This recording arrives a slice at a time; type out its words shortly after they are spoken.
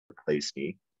replace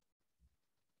me.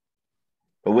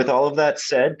 But with all of that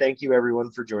said, thank you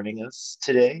everyone for joining us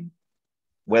today.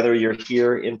 Whether you're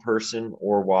here in person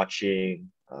or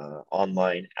watching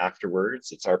online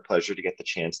afterwards, it's our pleasure to get the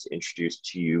chance to introduce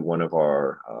to you one of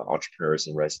our entrepreneurs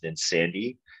in residence,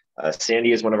 Sandy.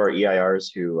 Sandy is one of our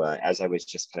EIRs who, as I was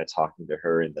just kind of talking to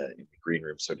her in the green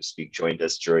room, so to speak, joined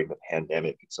us during the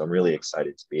pandemic. So I'm really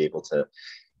excited to be able to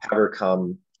have her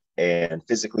come and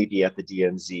physically be at the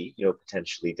DMZ,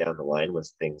 potentially down the line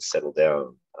once things settle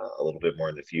down a little bit more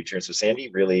in the future. And so Sandy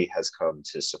really has come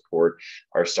to support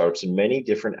our startups in many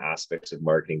different aspects of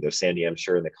marketing. Though Sandy, I'm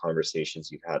sure in the conversations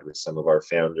you've had with some of our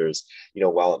founders,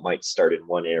 while it might start in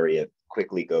one area, it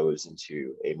quickly goes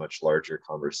into a much larger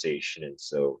conversation. And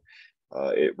so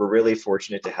we're really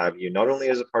fortunate to have you not only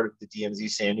as a part of the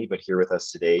DMZ, Sandy, but here with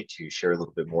us today to share a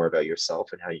little bit more about yourself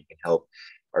and how you can help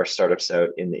our startups out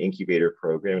in the incubator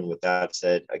program. And with that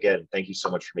said, again, thank you so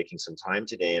much for making some time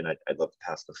today. And I'd love to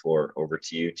pass the floor over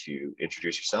to you to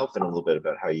introduce yourself and a little bit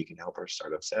about how you can help our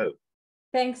startups out.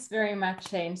 Thanks very much,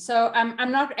 Shane. So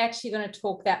I'm not actually going to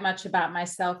talk that much about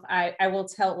myself. I will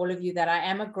tell all of you that I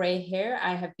am a gray hair.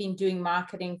 I have been doing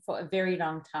marketing for a very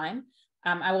long time.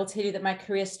 I will tell you that my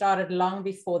career started long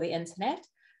before the internet,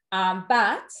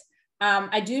 but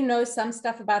I do know some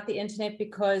stuff about the internet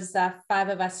because 5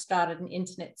 of us started an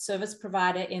internet service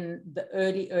provider in the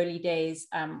early days,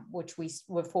 which we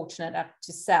were fortunate enough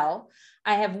to sell.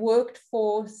 I have worked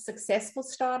for successful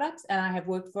startups, and I have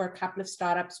worked for a couple of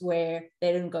startups where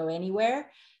they didn't go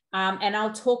anywhere. And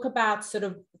I'll talk about sort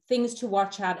of things to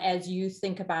watch out as you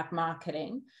think about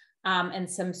marketing. And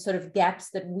some sort of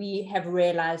gaps that we have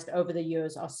realized over the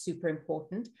years are super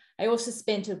important. I also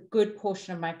spent a good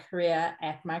portion of my career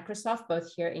at Microsoft,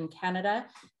 both here in Canada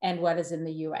and well as in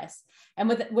the US. And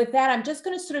with that, I'm just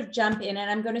going to sort of jump in,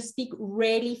 and I'm going to speak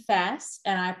really fast,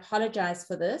 and I apologize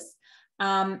for this,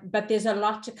 but there's a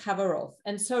lot to cover off.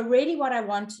 And so really what I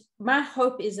want, my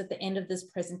hope is at the end of this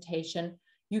presentation,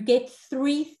 you get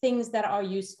 3 things that are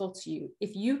useful to you.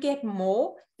 If you get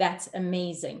more, that's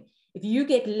amazing. If you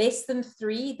get less than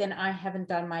 3, then I haven't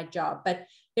done my job. But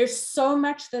there's so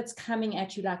much that's coming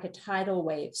at you like a tidal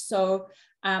wave. So,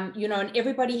 and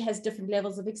everybody has different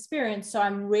levels of experience. So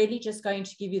I'm really just going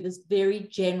to give you this very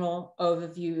general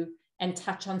overview and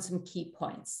touch on some key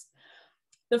points.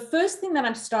 The first thing that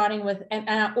I'm starting with, and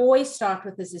I always start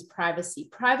with this, is privacy.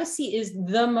 Privacy is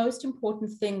the most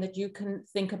important thing that you can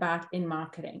think about in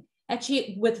marketing,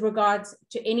 actually, with regards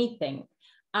to anything.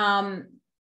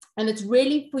 And it's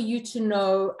really for you to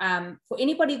know, for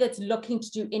anybody that's looking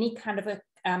to do any kind of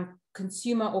a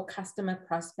consumer or customer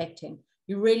prospecting,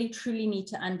 you really truly need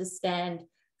to understand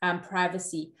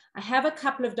privacy. I have a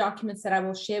couple of documents that I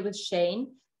will share with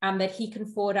Shane that he can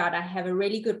forward out. I have a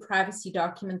really good privacy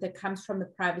document that comes from the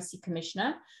Privacy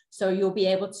Commissioner. So you'll be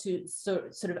able to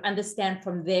sort of understand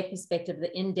from their perspective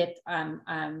the in-depth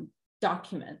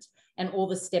document and all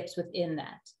the steps within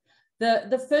that.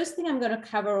 The first thing I'm going to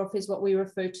cover off is what we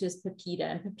refer to as PIPEDA.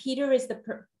 And PIPEDA is the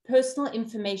Personal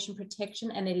Information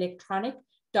Protection and Electronic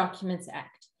Documents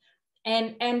Act.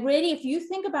 And really, if you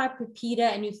think about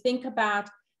PIPEDA and you think about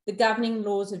the governing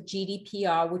laws of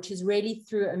GDPR, which is really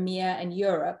through EMEA and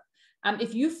Europe,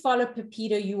 if you follow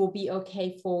PIPEDA, you will be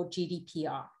okay for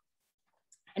GDPR.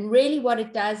 And really what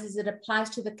it does is it applies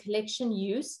to the collection,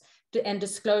 use, and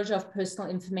disclosure of personal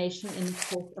information in the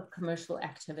course of commercial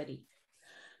activity.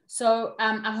 So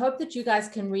I hope that you guys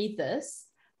can read this,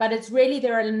 but it's really,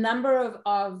 there are a number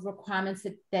of requirements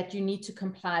that you need to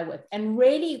comply with. And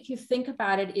really, if you think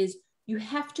about it, is you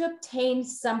have to obtain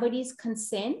somebody's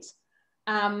consent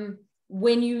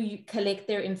when you collect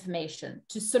their information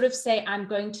to sort of say, I'm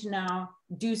going to now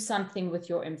do something with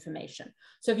your information.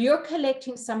 So if you're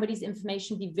collecting somebody's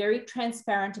information, be very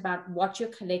transparent about what you're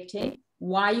collecting,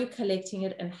 why you're collecting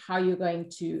it, and how you're going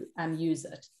to use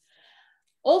it.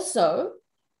 Also,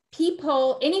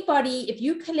 anybody, if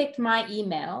you collect my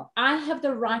email, I have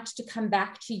the right to come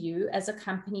back to you as a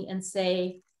company and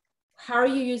say, how are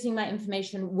you using my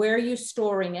information? Where are you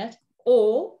storing it?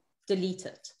 Or delete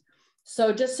it.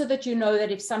 So just so that you know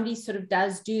that if somebody sort of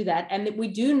does do that, and that we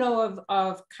do know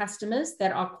of customers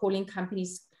that are calling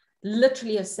companies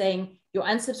literally are saying, your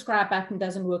unsubscribe button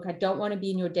doesn't work. I don't want to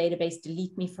be in your database.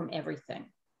 Delete me from everything.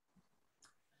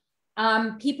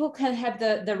 People can have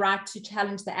the right to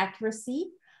challenge the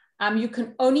accuracy. You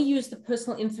can only use the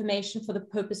personal information for the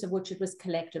purpose of which it was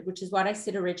collected, which is what I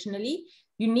said originally.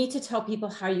 You need to tell people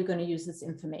how you're going to use this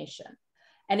information.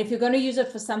 And if you're going to use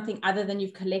it for something other than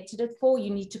you've collected it for, you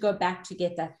need to go back to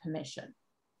get that permission.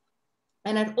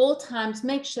 And at all times,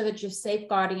 make sure that you're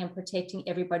safeguarding and protecting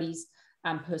everybody's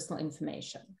personal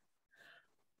information.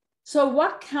 So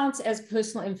what counts as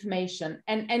personal information?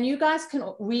 And you guys can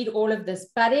read all of this,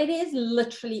 but it is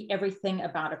literally everything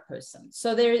about a person.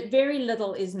 So there very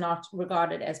little is not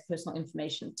regarded as personal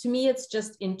information. To me, it's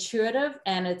just intuitive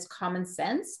and it's common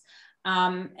sense.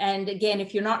 And again,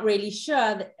 if you're not really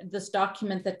sure, this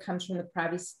document that comes from the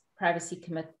Privacy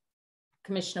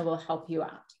Commissioner will help you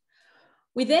out.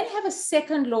 We then have a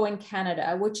second law in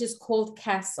Canada, which is called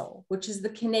CASL, which is the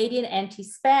Canadian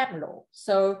Anti-Spam Law.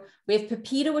 So we have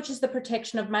PIPEDA, which is the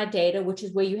protection of my data, which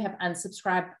is where you have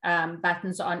unsubscribe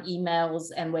buttons on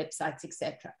emails and websites,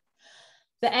 etc.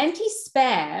 The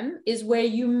anti-spam is where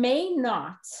you may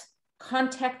not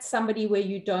contact somebody where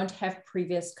you don't have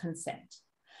previous consent.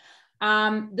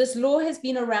 This law has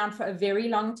been around for a very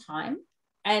long time.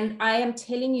 And I am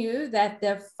telling you that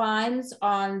the fines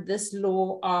on this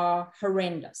law are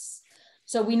horrendous.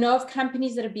 So we know of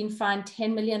companies that have been fined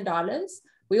 $10 million.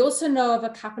 We also know of a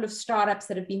couple of startups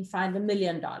that have been fined $1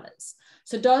 million.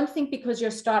 So don't think because you're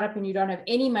a startup and you don't have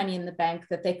any money in the bank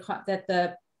that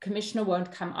the commissioner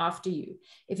won't come after you.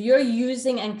 If you're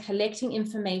using and collecting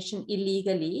information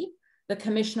illegally, the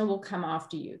commissioner will come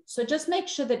after you. So just make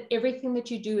sure that everything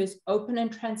that you do is open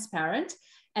and transparent,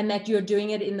 and that you're doing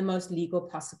it in the most legal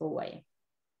possible way.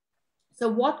 So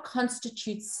what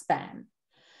constitutes spam?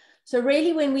 So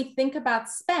really, when we think about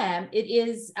spam, it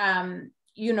is,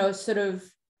 you know, sort of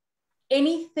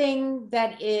anything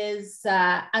that is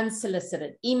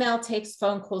unsolicited, email, text,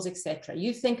 phone calls, etc.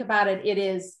 You think about it, it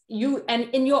is you, and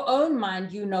in your own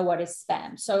mind, you know what is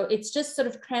spam. So it's just sort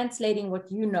of translating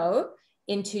what you know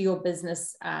into your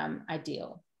business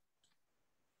ideal.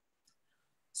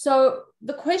 So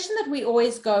the question that we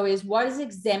always go is, what is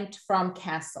exempt from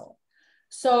CASL?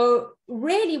 So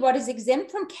really what is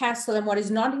exempt from CASL and what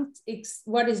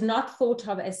is not thought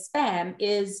of as spam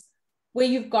is where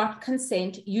you've got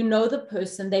consent, you know the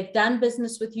person, they've done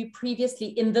business with you previously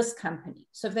in this company.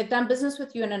 So if they've done business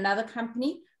with you in another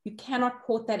company, you cannot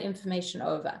port that information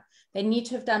over. They need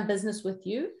to have done business with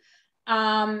you.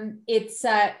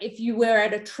 If you were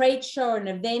at a trade show or an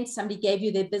event, somebody gave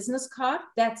you their business card,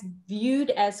 that's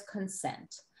viewed as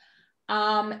consent.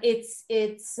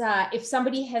 If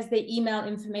somebody has their email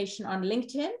information on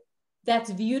LinkedIn, that's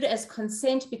viewed as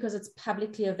consent because it's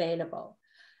publicly available.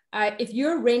 If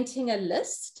you're renting a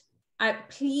list,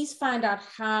 please find out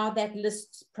how that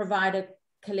list provider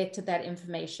collected that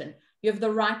information. You have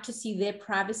the right to see their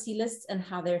privacy lists and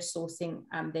how they're sourcing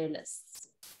their lists.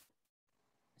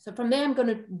 So from there, I'm going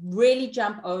to really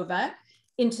jump over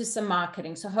into some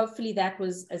marketing. So hopefully that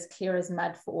was as clear as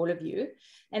mud for all of you.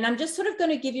 And I'm just sort of going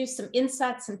to give you some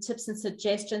insights, some tips and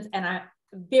suggestions, and a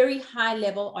very high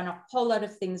level on a whole lot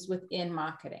of things within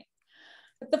marketing.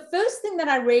 But the first thing that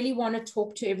I really want to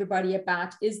talk to everybody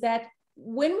about is that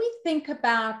when we think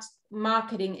about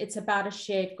marketing, it's about a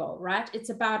shared goal, right?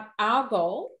 It's about our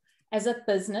goal as a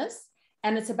business,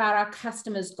 and it's about our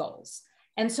customers' goals.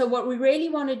 And so what we really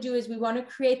want to do is we want to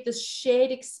create this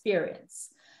shared experience.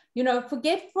 You know,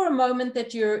 forget for a moment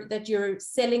that you're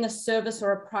selling a service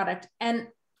or a product, and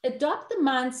adopt the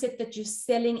mindset that you're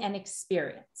selling an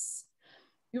experience.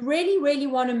 You really, really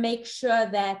want to make sure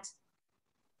that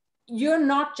you're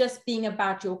not just being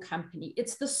about your company.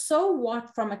 It's the so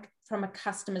what from a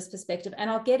customer's perspective. And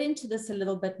I'll get into this a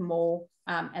little bit more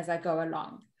as I go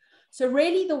along. So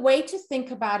really the way to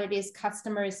think about it is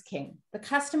customer is king. The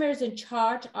customer is in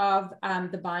charge of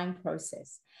the buying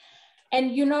process.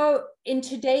 And, you know, in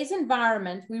today's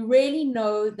environment, we really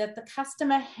know that the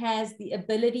customer has the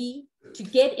ability to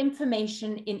get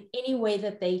information in any way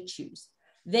that they choose.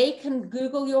 They can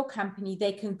Google your company,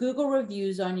 they can Google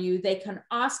reviews on you, they can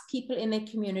ask people in their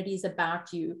communities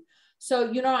about you. So,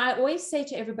 you know, I always say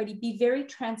to everybody, be very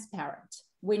transparent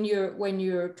when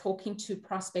you're talking to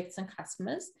prospects and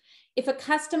customers. If a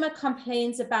customer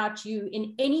complains about you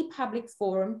in any public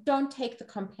forum, don't take the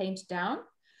complaint down.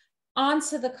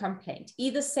 Answer the complaint.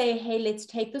 Either say, hey, let's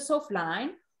take this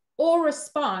offline, or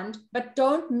respond, but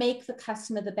don't make the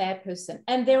customer the bad person.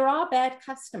 And there are bad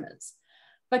customers,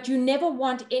 but you never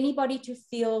want anybody to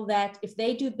feel that if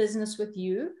they do business with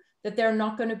you, that they're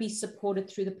not going to be supported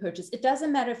through the purchase. It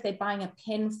doesn't matter if they're buying a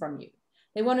pen from you.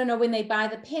 They want to know when they buy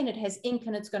the pen, it has ink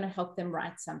and it's going to help them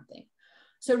write something.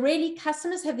 So really,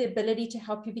 customers have the ability to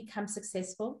help you become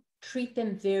successful. Treat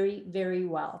them very, very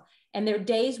well. And there are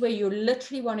days where you're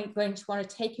literally going to want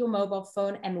to take your mobile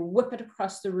phone and whip it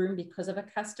across the room because of a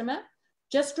customer.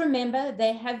 Just remember,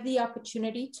 they have the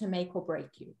opportunity to make or break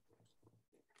you.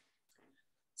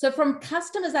 So from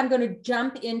customers, I'm going to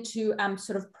jump into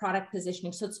sort of product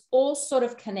positioning. So it's all sort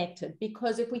of connected,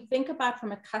 because if we think about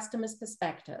from a customer's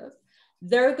perspective,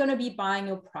 they're going to be buying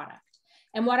your product.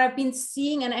 And what I've been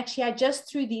seeing, and actually I just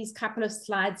threw these couple of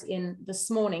slides in this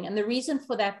morning. And the reason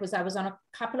for that was I was on a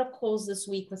couple of calls this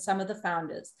week with some of the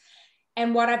founders.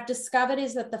 And what I've discovered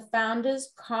is that the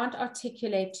founders can't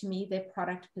articulate to me their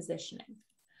product positioning.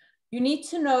 You need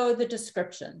to know the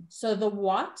description. So the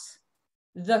what,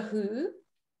 the who,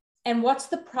 and what's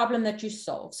the problem that you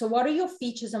solve. So what are your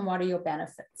features and what are your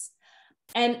benefits?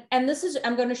 And this is,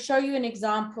 I'm going to show you an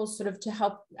example sort of to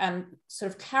help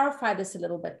sort of clarify this a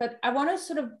little bit, but I want to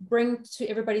sort of bring to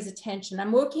everybody's attention.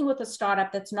 I'm working with a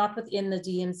startup that's not within the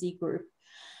DMZ group,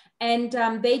 and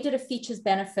they did a features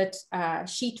benefit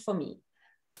sheet for me.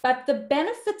 But the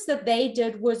benefits that they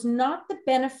did was not the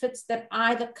benefits that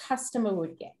I, the customer,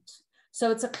 would get. So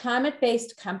it's a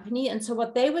climate-based company. And so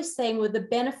what they were saying were the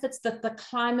benefits that the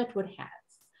climate would have.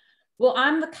 Well,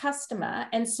 I'm the customer.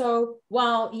 And so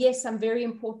while, yes, I'm very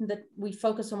important that we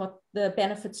focus on what the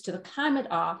benefits to the climate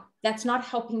are, that's not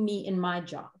helping me in my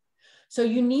job. So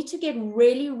you need to get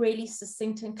really, really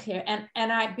succinct and clear.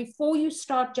 And before you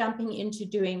start jumping into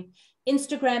doing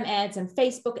Instagram ads and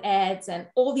Facebook ads and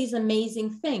all these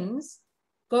amazing things,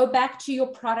 go back to your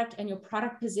product and your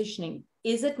product positioning.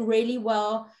 Is it really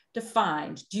well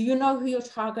defined? Do you know who your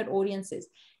target audience is?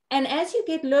 And as you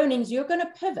get learnings, you're going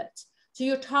to pivot. So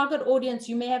your target audience,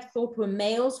 you may have thought were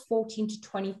males 14 to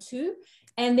 22,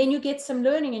 and then you get some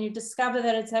learning and you discover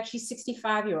that it's actually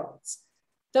 65-year-olds.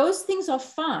 Those things are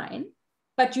fine,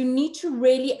 but you need to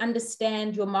really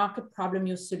understand your market problem,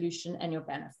 your solution, and your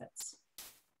benefits.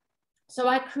 So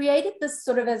I created this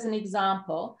sort of as an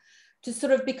example to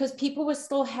sort of, because people were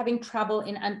still having trouble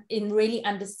in really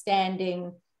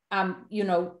understanding, you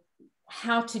know,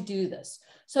 how to do this.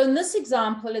 So in this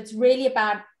example, it's really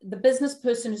about the business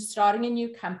person who's starting a new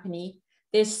company.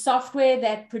 There's software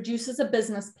that produces a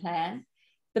business plan.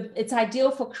 It's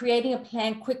ideal for creating a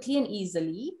plan quickly and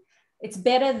easily. It's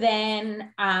better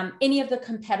than any of the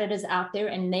competitors out there,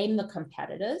 and name the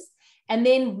competitors. And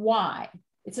then why?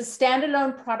 It's a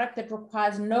standalone product that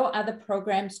requires no other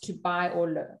programs to buy or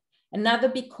learn. Another,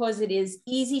 because it is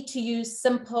easy to use,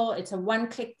 simple. It's a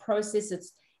one-click process.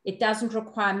 It doesn't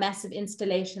require massive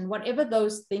installation, whatever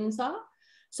those things are.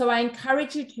 So I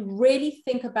encourage you to really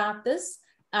think about this.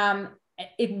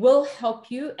 It will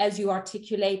help you as you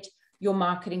articulate your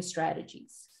marketing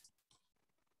strategies.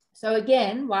 So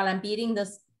again, while I'm beating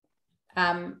this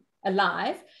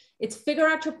alive, it's figure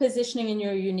out your positioning and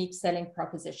your unique selling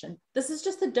proposition. This is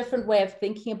just a different way of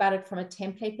thinking about it from a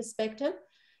template perspective.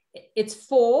 It's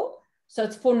for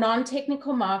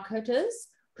non-technical marketers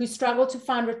who struggle to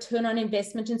find return on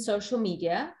investment in social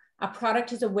media. Our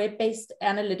product is a web-based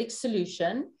analytics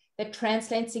solution that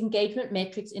translates engagement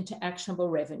metrics into actionable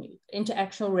revenue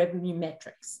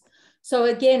metrics. So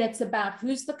again, it's about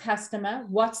who's the customer,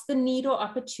 what's the need or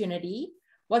opportunity,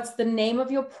 what's the name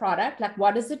of your product, like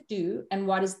what does it do, and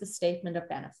what is the statement of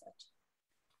benefit.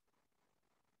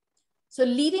 So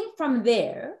leading from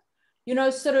there, you know,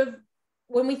 sort of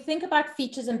when we think about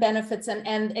features and benefits,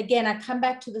 and again, I come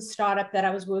back to the startup that I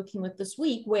was working with this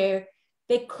week where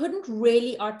they couldn't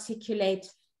really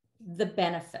articulate the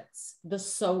benefits, the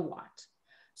so what.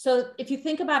 So if you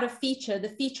think about a feature, the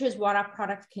feature is what our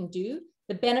product can do.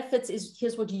 The benefits is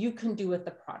here's what you can do with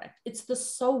the product. It's the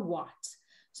so what.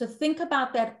 So think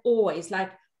about that always,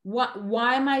 like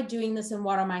why am I doing this and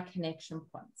what are my connection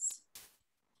points?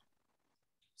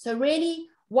 So really,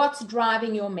 what's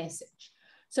driving your message?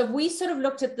 So we sort of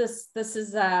looked at this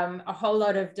is a whole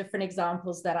lot of different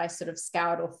examples that I sort of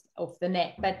scoured off the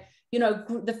net. But, you know,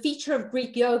 the feature of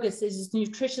Greek yogurt is it's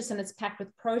nutritious and it's packed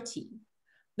with protein.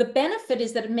 The benefit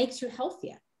is that it makes you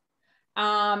healthier.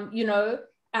 You know,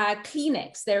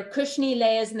 Kleenex, they're cushiony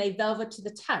layers and they velvet to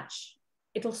the touch.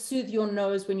 It'll soothe your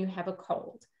nose when you have a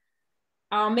cold.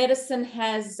 Our medicine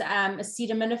has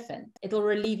acetaminophen. It'll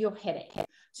relieve your headache.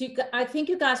 So I think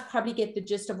you guys probably get the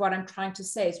gist of what I'm trying to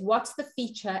say is what's the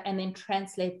feature and then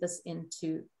translate this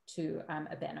into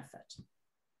a benefit.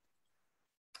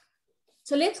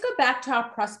 So let's go back to our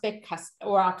prospect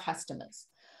or our customers.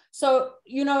 So,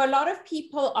 you know, a lot of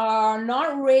people are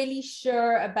not really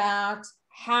sure about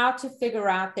how to figure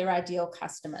out their ideal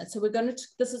customer. So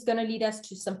this is going to lead us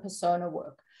to some persona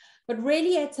work. But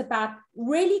really, it's about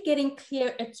really getting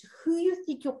clear at who you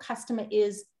think your customer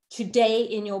is today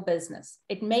in your business.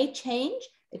 It may change,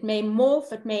 it may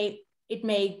morph, it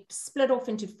may split off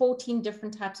into 14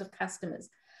 different types of customers.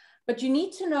 But you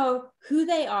need to know who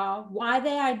they are, why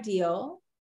they're ideal,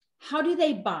 how do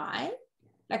they buy?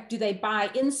 Like, do they buy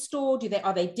in store?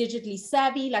 Are they digitally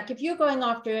savvy? Like if you're going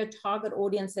after a target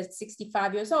audience that's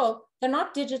 65 years old, they're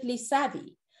not digitally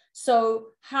savvy. So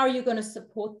how are you going to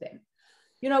support them?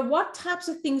 You know, what types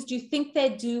of things do you think they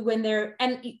do when they're,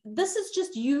 and this is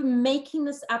just you making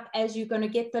this up as you're going to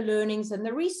get the learnings and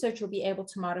the research, you'll be able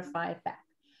to modify it back.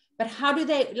 But how do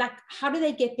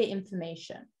they get their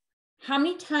information? How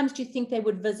many times do you think they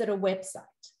would visit a website?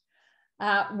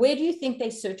 Where do you think they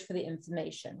search for the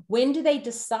information? When do they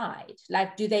decide?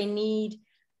 Like, do they need,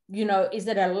 you know, is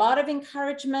it a lot of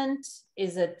encouragement?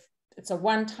 It's a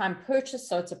one-time purchase,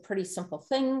 so it's a pretty simple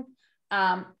thing.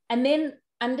 And then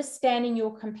understanding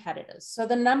your competitors. So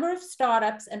the number of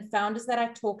startups and founders that I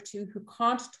talk to who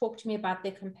can't talk to me about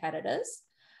their competitors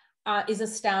is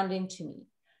astounding to me.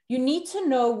 You need to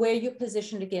know where you're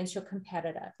positioned against your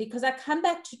competitor, because I come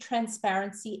back to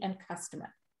transparency and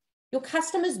customer. Your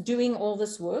customer's doing all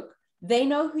this work. They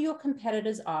know who your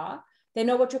competitors are. They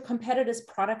know what your competitors'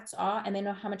 products are, and they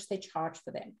know how much they charge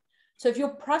for them. So if your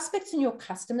prospects and your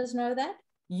customers know that,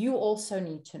 you also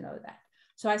need to know that.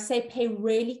 So I say pay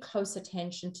really close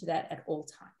attention to that at all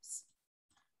times.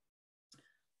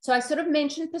 So I sort of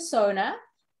mentioned persona,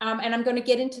 and I'm going to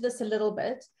get into this a little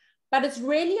bit, but it's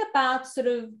really about sort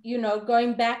of, you know,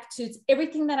 going back to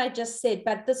everything that I just said,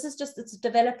 but this is just, it's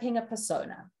developing a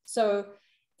persona. So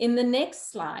in the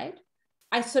next slide,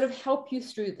 I sort of help you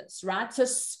through this, right? So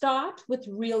start with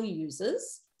real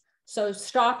users. So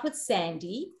start with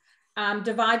Sandy.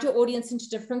 Divide your audience into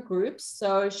different groups.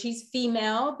 So she's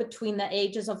female between the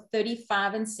ages of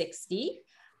 35 and 60.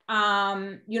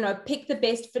 You know, pick the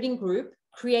best fitting group,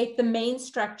 create the main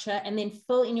structure, and then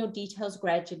fill in your details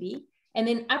gradually, and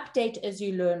then update as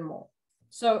you learn more.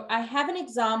 So I have an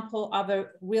example of a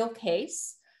real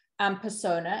case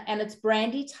persona, and it's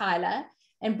Brandy Tyler.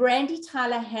 And Brandy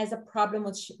Tyler has a problem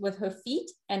with her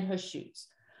feet and her shoes.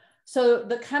 So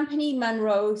the company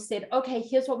Monroe said, okay,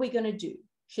 here's what we're going to do.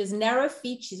 She has narrow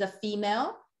feet. She's a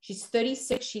female. She's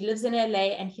 36. She lives in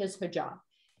LA, and here's her job.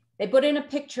 They put in a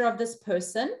picture of this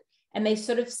person, and they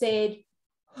sort of said,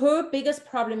 her biggest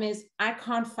problem is, I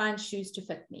can't find shoes to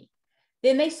fit me.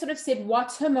 Then they sort of said,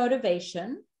 what's her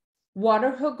motivation? What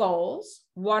are her goals?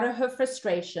 What are her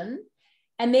frustrations?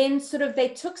 And then sort of they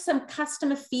took some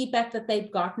customer feedback that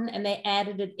they'd gotten and they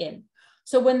added it in.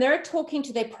 So when they're talking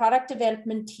to their product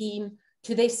development team,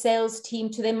 to their sales team,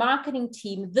 to their marketing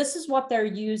team, this is what they're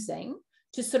using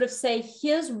to sort of say,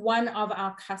 here's one of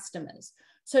our customers.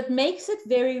 So it makes it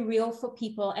very real for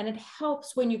people, and it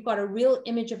helps when you've got a real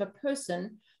image of a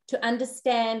person to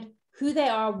understand who they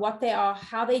are, what they are,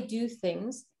 how they do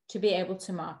things, to be able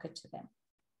to market to them.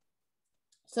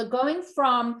 So going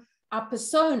from our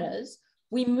personas,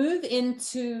 we move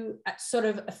into a sort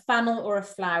of a funnel or a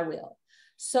flywheel.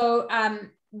 So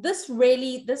this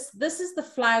is the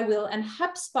flywheel, and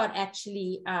HubSpot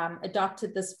actually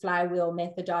adopted this flywheel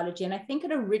methodology, and I think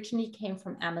it originally came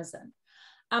from Amazon.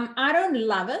 I don't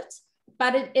love it,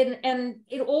 but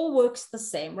it all works the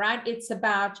same, right? It's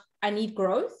about, I need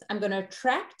growth, I'm going to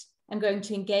attract, I'm going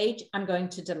to engage, I'm going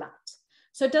to delight.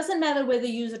 So it doesn't matter whether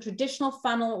you use a traditional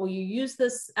funnel or you use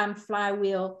this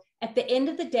flywheel. At the end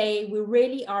of the day, we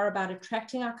really are about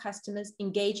attracting our customers,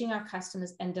 engaging our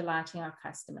customers, and delighting our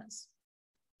customers.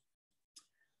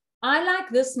 I like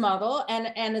this model,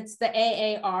 and it's the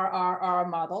AARRR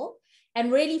model.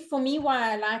 And really, for me,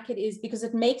 why I like it is because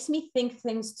it makes me think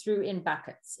things through in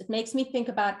buckets. It makes me think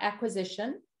about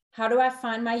acquisition. How do I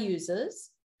find my users?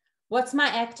 What's my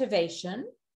activation?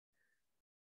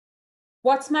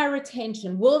 What's my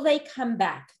retention? Will they come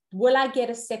back? Will I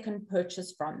get a second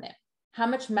purchase from them? How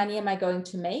much money am I going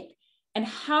to make? And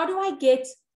how do I get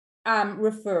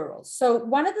referrals? So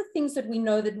one of the things that we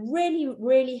know that really,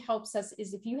 really helps us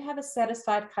is if you have a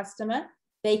satisfied customer,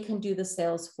 they can do the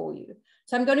sales for you.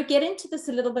 So I'm going to get into this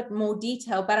a little bit more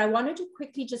detail, but I wanted to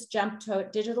quickly just jump to a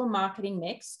digital marketing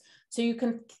mix so you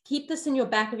can keep this in your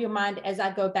back of your mind as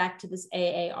I go back to this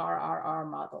AARRR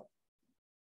model.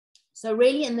 So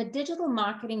really in the digital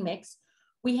marketing mix,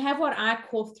 we have what I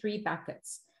call 3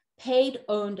 buckets: paid,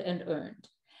 owned, and earned.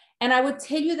 And I would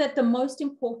tell you that the most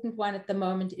important one at the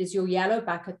moment is your yellow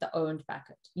bucket, the owned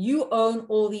bucket. You own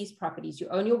all these properties. You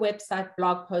own your website,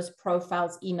 blog posts,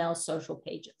 profiles, emails, social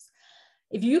pages.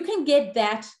 If you can get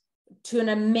that to an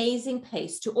amazing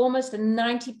place, to almost a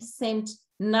 90%,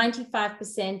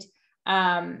 95%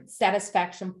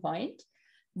 satisfaction point,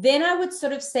 then I would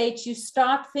sort of say to you,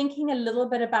 start thinking a little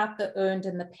bit about the earned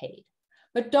and the paid.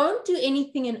 But don't do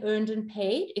anything in earned and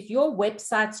paid if your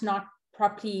website's not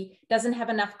properly, doesn't have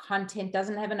enough content,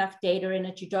 doesn't have enough data in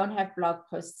it, you don't have blog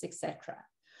posts, etc.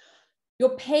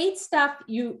 Your paid stuff,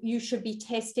 you should be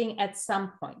testing at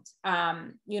some point.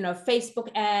 You know, Facebook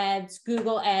ads,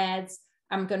 Google ads.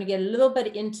 I'm going to get a little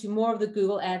bit into more of the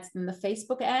Google ads than the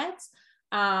Facebook ads.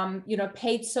 you know,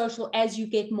 paid social as you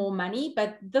get more money,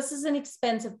 but this is an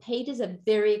expensive, paid is a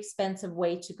very expensive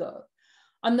way to go.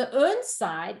 On the earn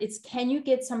side, it's can you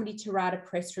get somebody to write a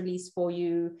press release for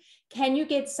you? Can you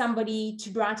get somebody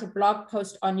to write a blog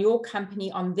post on your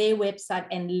company, on their website,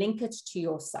 and link it to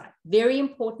your site? Very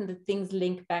important that things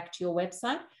link back to your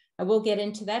website. I will get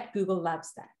into that. Google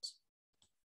loves that.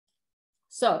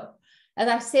 So as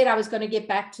I said, I was going to get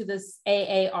back to this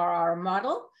EiR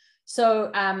model.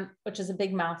 So, which is a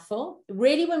big mouthful.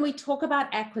 Really, when we talk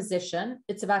about acquisition,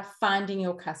 it's about finding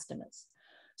your customers.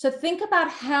 So think about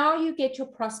how you get your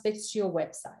prospects to your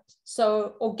website.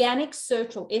 So organic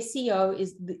search or SEO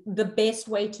is the best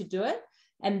way to do it.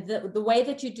 And the way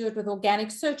that you do it with organic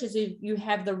search is you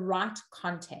have the right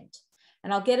content.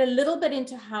 And I'll get a little bit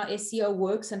into how SEO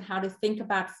works and how to think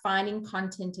about finding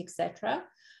content, etc.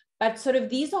 But sort of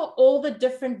these are all the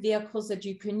different vehicles that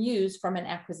you can use from an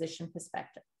acquisition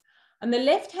perspective. On the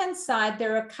left-hand side,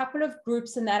 there are a couple of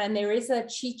groups in that, and there is a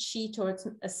cheat sheet or it's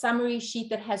a summary sheet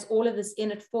that has all of this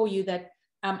in it for you that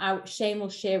Shane will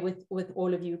share with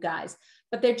all of you guys.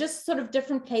 But they're just sort of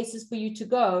different places for you to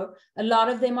go. A lot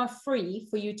of them are free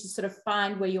for you to sort of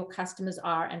find where your customers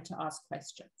are and to ask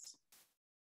questions.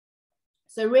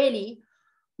 So really,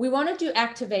 we want to do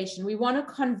activation. We want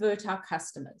to convert our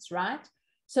customers, right?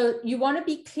 So you want to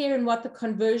be clear in what the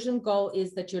conversion goal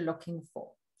is that you're looking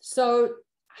for. So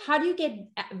how do you get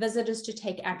visitors to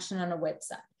take action on a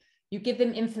website? You give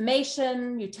them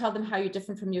information, you tell them how you're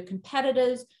different from your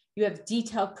competitors, you have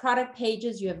detailed product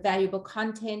pages, you have valuable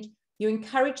content, you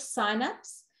encourage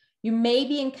signups, you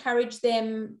maybe encourage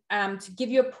them to give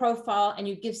you a profile and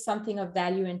you give something of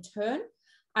value in turn,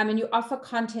 and you offer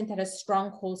content that has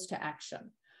strong calls to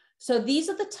action. So these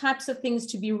are the types of things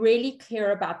to be really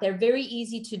clear about. They're very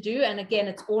easy to do. And again,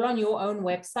 it's all on your own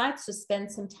website, so spend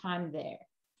some time there.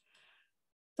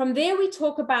 From there, we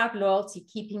talk about loyalty,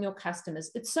 keeping your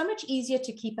customers. It's so much easier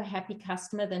to keep a happy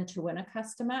customer than to win a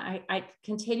customer. I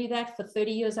can tell you that for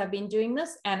 30 years I've been doing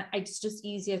this, and it's just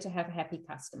easier to have happy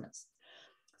customers.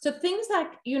 So things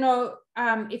like, you know,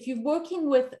 if you're working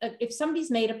with, if somebody's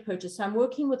made a purchase, so I'm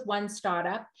working with one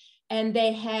startup and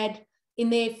they had, in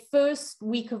their first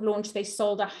week of launch, they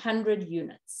sold 100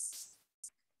 units.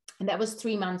 And that was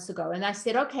 3 months ago. And I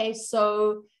said, okay,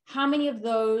 so how many of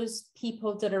those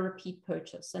people did a repeat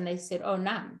purchase? And they said, oh,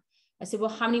 none. I said, well,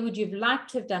 how many would you have liked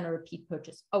to have done a repeat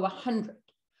purchase? Oh, 100.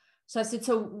 So I said,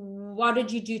 so what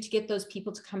did you do to get those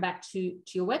people to come back to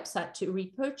your website to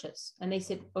repurchase? And they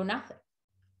said, oh, nothing.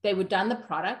 They were done the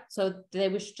product, so they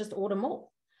wish just order more.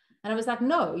 And I was like,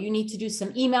 no, you need to do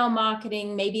some email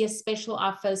marketing, maybe a special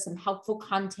offer, some helpful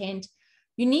content.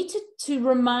 You need to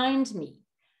remind me.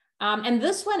 And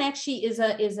this one actually is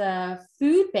a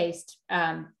food-based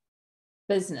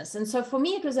business. And so for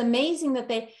me, it was amazing that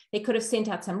they could have sent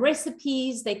out some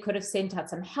recipes. They could have sent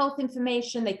out some health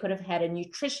information. They could have had a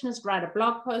nutritionist write a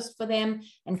blog post for them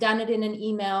and done it in an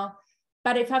email.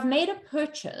 But if I've made a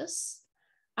purchase,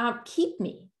 keep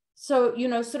me. So, you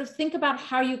know, sort of think about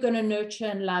how you're going to nurture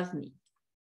and love me.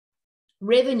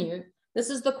 Revenue.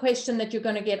 This is the question that you're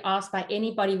going to get asked by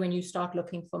anybody when you start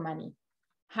looking for money.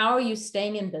 How are you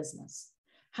staying in business?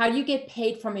 How do you get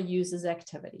paid from a user's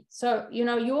activity? So, you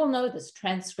know, you all know this: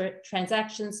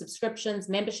 transactions, subscriptions,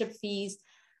 membership fees,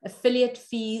 affiliate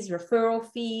fees, referral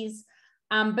fees.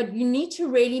 But you need to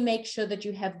really make sure that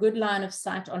you have good line of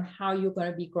sight on how you're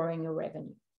going to be growing your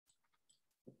revenue.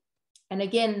 And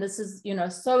again, this is, you know,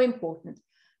 so important.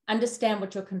 Understand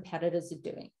what your competitors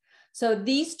are doing. So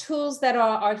these tools that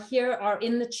are here are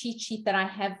in the cheat sheet that I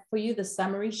have for you, the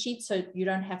summary sheet, so you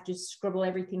don't have to scribble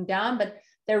everything down, but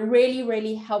they're really,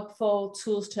 really helpful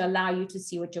tools to allow you to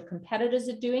see what your competitors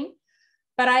are doing.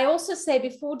 But I also say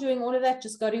before doing all of that,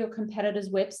 just go to your competitor's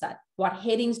website. What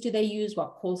headings do they use?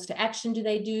 What calls to action do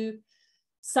they do?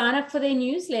 Sign up for their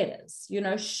newsletters, you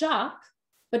know, shop,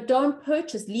 but don't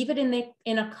purchase. Leave it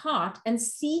in a cart and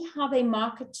see how they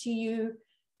market to you.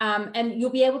 And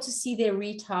you'll be able to see their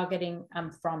retargeting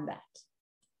from that.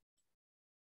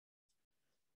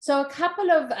 So a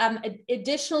couple of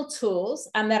additional tools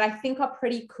that I think are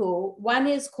pretty cool. One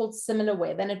is called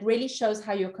SimilarWeb, and it really shows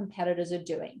how your competitors are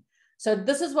doing. So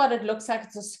this is what it looks like.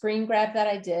 It's a screen grab that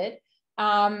I did.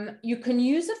 You can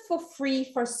use it for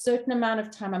free for a certain amount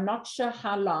of time. I'm not sure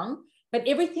how long, but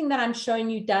everything that I'm showing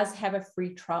you does have a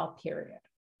free trial period.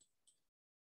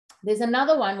 There's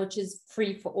another one which is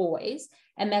free for always,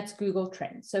 and that's Google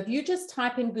Trends. So if you just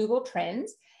type in Google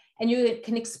Trends, and you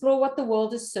can explore what the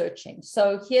world is searching.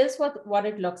 So here's what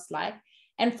it looks like.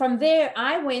 And from there,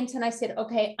 I went and I said,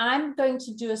 okay, I'm going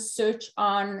to do a search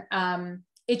on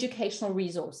educational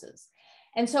resources.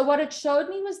 And so what it showed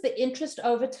me was the interest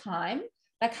over time.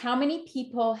 Like how many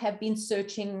people have been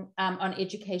searching on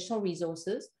educational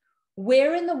resources?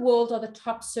 Where in the world are the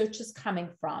top searches coming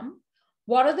from?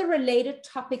 What are the related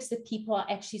topics that people are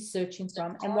actually searching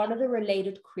from? And what are the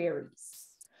related queries?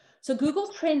 So Google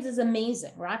Trends is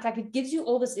amazing, right? Like it gives you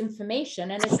all this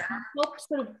information and it helps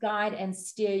sort of guide and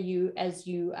steer you as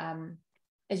you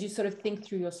sort of think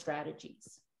through your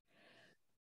strategies.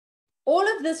 All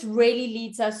of this really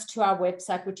leads us to our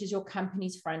website, which is your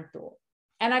company's front door.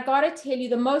 And I got to tell you,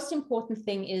 the most important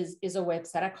thing is a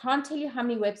website. I can't tell you how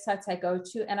many websites I go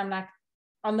to. And I'm like,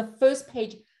 on the first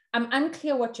page, I'm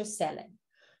unclear what you're selling.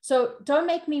 So don't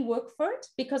make me work for it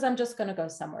because I'm just going to go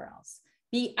somewhere else.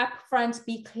 Be upfront,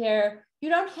 be clear. You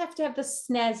don't have to have the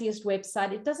snazziest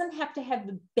website. It doesn't have to have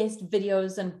the best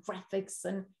videos and graphics,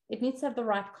 and it needs to have the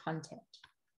right content.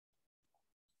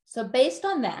 So based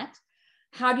on that,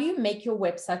 how do you make your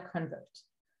website convert?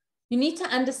 You need to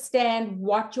understand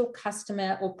what your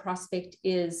customer or prospect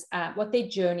is, what their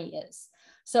journey is.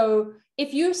 So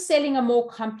if you're selling a more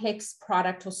complex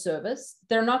product or service,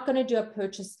 they're not going to do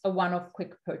a one-off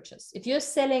quick purchase. If you're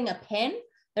selling a pen,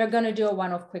 they're going to do a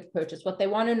one-off quick purchase. What they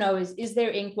want to know is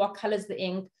there ink? What color is the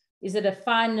ink? Is it a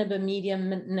fine nib, a medium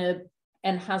nib?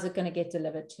 And how's it going to get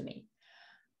delivered to me?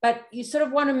 But you sort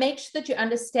of want to make sure that you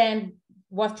understand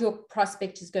what your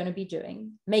prospect is going to be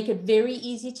doing. Make it very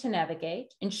easy to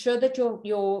navigate. Ensure that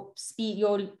your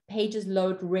pages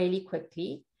load really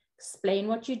quickly. Explain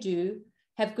what you do.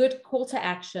 Have good call to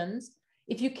actions.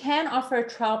 If you can offer a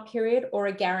trial period or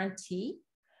a guarantee,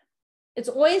 it's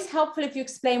always helpful if you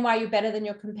explain why you're better than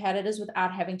your competitors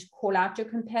without having to call out your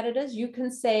competitors. You can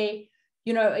say,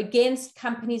 you know, against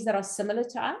companies that are similar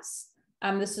to us,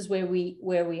 this is where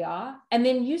we are. And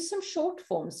then use some short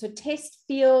forms. So test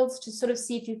fields to sort of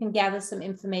see if you can gather some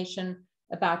information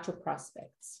about your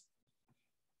prospects.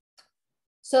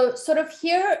 So sort of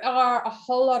here are a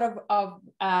whole lot of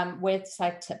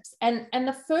website tips. And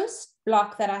the first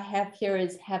block that I have here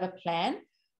is have a plan.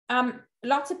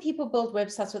 Lots of people build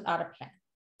websites without a plan.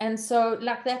 And so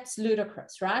like that's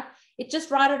ludicrous, right?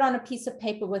 Just write it on a piece of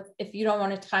paper if you don't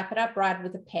want to type it up, write it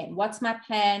with a pen. What's my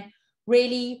plan?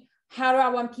 Really, how do I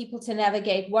want people to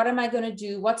navigate? What am I going to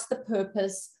do? What's the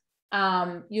purpose?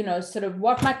 You know, sort of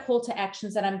what my call to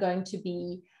actions that I'm going to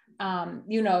be,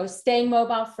 you know, staying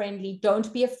mobile friendly.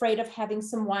 Don't be afraid of having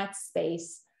some white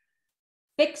space.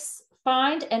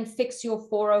 Find and fix your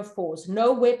 404s.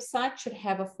 No website should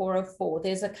have a 404.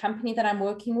 There's a company that I'm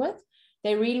working with.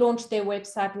 They relaunched their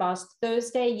website last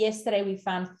Thursday. Yesterday, we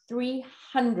found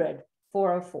 300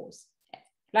 404s.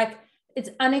 Like, it's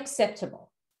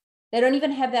unacceptable. They don't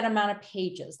even have that amount of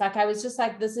pages. Like, I was just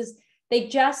like, they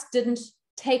just didn't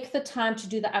take the time to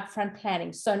do the upfront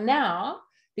planning. So now,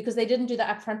 because they didn't do the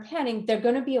upfront planning, they're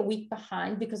going to be a week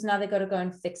behind because now they've got to go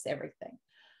and fix everything.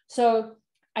 So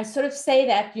I sort of say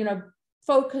that, you know,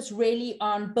 focus really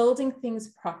on building things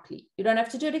properly. You don't have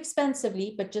to do it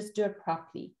expensively, but just do it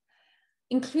properly.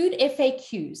 Include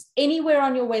FAQs anywhere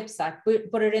on your website.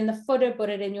 Put it in the footer, put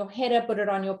it in your header, put it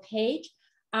on your page.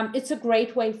 It's a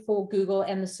great way for Google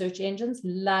and the search engines.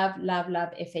 Love, love,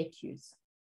 love FAQs.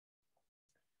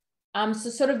 So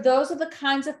sort of those are the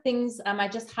kinds of things, I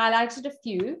just highlighted a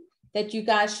few that you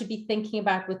guys should be thinking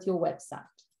about with your website.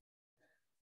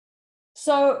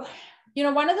 So, you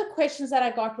know, one of the questions that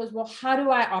I got was, well, how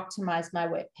do I optimize my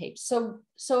web page? So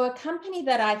a company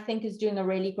that I think is doing a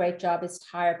really great job is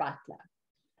Tire Butler.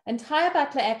 And Tire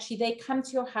Butler, actually, they come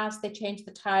to your house, they change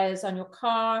the tires on your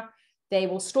car, they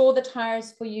will store the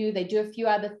tires for you, they do a few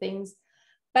other things.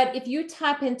 But if you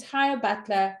type in Tire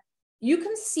Butler, you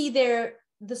can see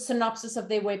the synopsis of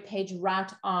their web page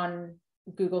right on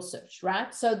Google search,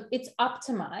 right? So it's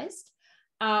optimized.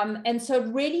 And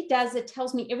so it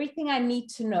tells me everything I need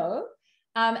to know.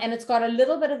 And it's got a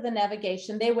little bit of the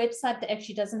navigation. Their website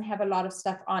actually doesn't have a lot of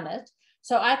stuff on it.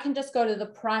 So I can just go to the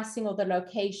pricing or the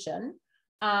location.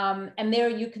 And there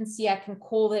you can see I can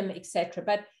call them, etc.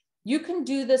 But you can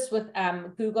do this with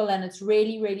Google, and it's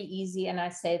really, really easy. And I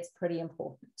say it's pretty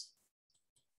important.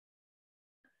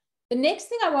 The next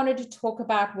thing I wanted to talk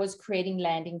about was creating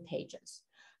landing pages.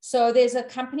 So there's a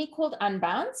company called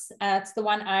Unbounce. It's the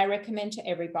one I recommend to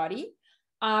everybody.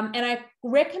 And I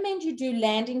recommend you do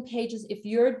landing pages if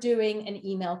you're doing an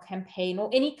email campaign or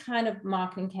any kind of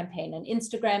marketing campaign, an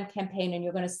Instagram campaign, and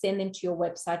you're going to send them to your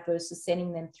website versus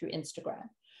sending them through Instagram.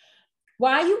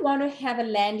 Why you want to have a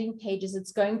landing page is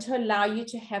it's going to allow you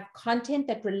to have content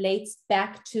that relates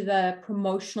back to the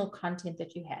promotional content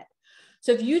that you had.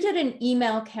 So if you did an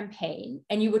email campaign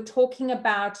and you were talking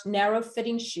about narrow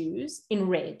fitting shoes in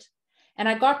red, and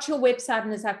I got to your website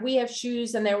and it's like, we have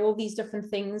shoes and there are all these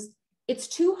different things, it's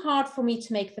too hard for me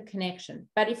to make the connection.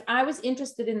 But if I was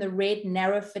interested in the red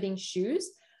narrow fitting shoes,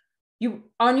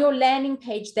 on your landing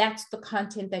page, that's the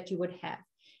content that you would have.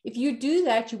 If you do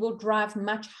that, you will drive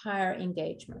much higher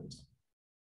engagement.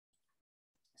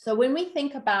 So when we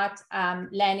think about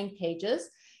landing pages,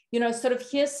 sort of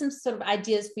here's some sort of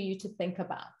ideas for you to think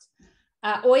about.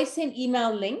 Always send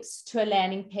email links to a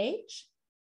landing page.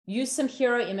 Use some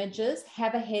hero images,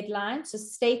 have a headline, so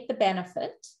state the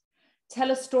benefit.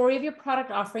 Tell a story of your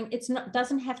product offering.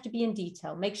 Doesn't have to be in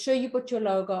detail. Make sure you put your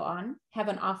logo on, have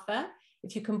an offer.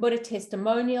 If you can put a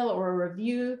testimonial or a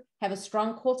review, have a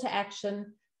strong call to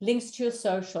action, links to your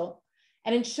social,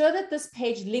 and ensure that this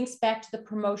page links back to the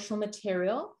promotional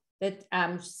material that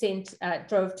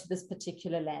drove to this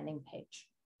particular landing page.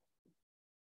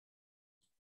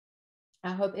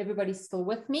 I hope everybody's still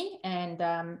with me and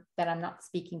that I'm not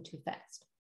speaking too fast.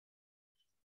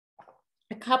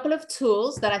 A couple of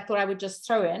tools that I thought I would just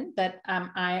throw in that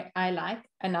I like.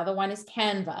 Another one is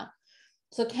Canva.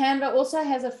 So Canva also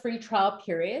has a free trial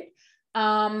period.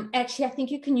 Actually, I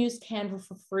think you can use Canva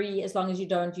for free as long as you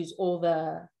don't use all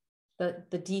the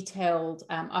detailed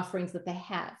offerings that they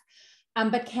have.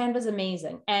 But Canva's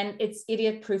amazing, and it's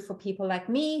idiot proof for people like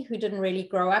me who didn't really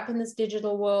grow up in this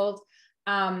digital world.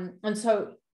 And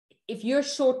so if you're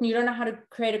short and you don't know how to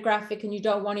create a graphic and you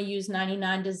don't want to use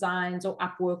 99 Designs or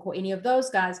Upwork or any of those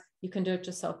guys, you can do it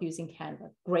yourself using Canva.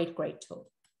 Great, great tool.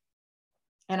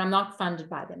 And I'm not funded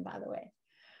by them, by the way.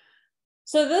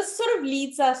 So this sort of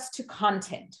leads us to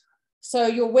content. So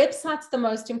your website's the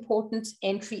most important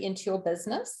entry into your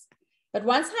business. But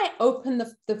once I open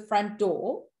the front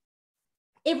door,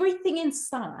 everything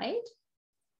inside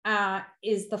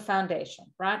is the foundation,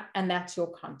 right? And that's your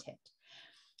content.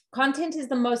 Content is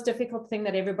the most difficult thing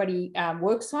that everybody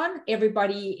works on.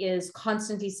 Everybody is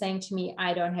constantly saying to me,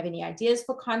 I don't have any ideas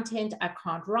for content. I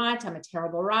can't write. I'm a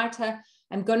terrible writer.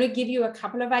 I'm going to give you a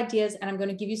couple of ideas, and I'm going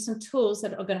to give you some tools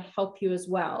that are going to help you as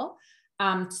well.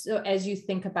 So as you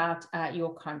think about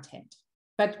your content,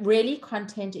 but really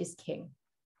content is king.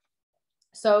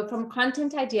 So from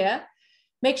content idea,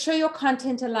 make sure your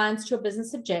content aligns to your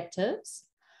business objectives.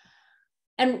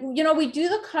 And, we do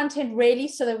the content really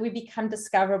so that we become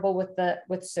discoverable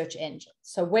with search engines.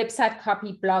 So website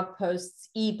copy, blog posts,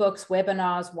 ebooks,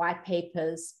 webinars, white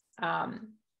papers.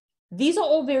 These are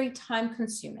all very time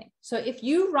consuming. So if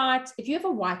you have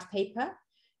a white paper,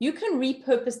 you can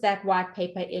repurpose that white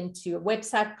paper into a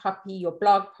website copy, your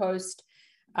blog post.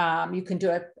 You can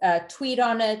do a tweet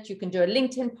on it. You can do a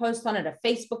LinkedIn post on it, a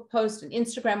Facebook post, an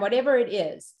Instagram, whatever it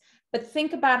is. But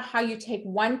think about how you take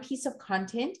one piece of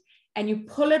content and you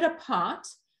pull it apart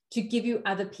to give you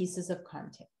other pieces of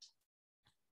content.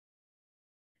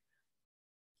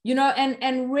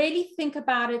 And really think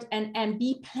about it and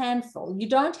be planful. You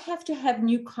don't have to have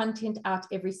new content out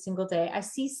every single day. I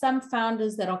see some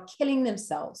founders that are killing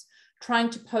themselves trying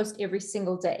to post every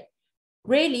single day.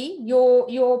 Really,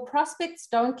 your prospects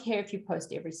don't care if you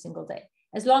post every single day.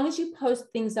 As long as you post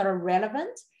things that are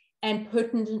relevant and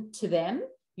pertinent to them,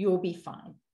 you'll be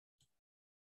fine.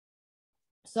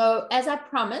 So as I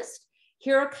promised,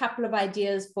 here are a couple of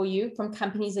ideas for you from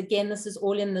companies. Again, this is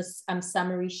all in this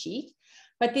summary sheet,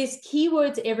 but there's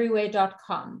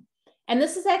keywordseverywhere.com. And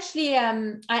this is actually,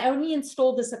 I only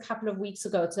installed this a couple of weeks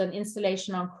ago. It's an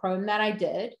installation on Chrome that I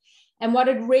did. And what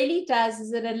it really does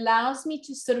is it allows me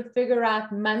to sort of figure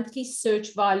out monthly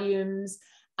search volumes,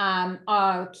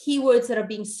 keywords that are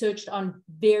being searched on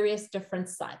various different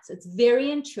sites. It's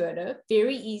very intuitive,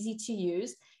 very easy to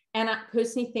use. And I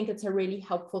personally think it's a really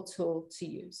helpful tool to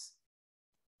use.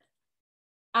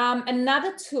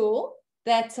 Another tool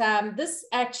that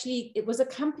it was a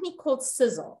company called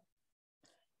Sizzle.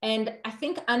 And I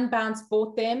think Unbounce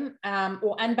bought them,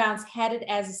 or Unbounce had it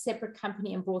as a separate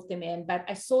company and brought them in. But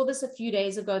I saw this a few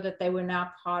days ago that they were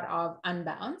now part of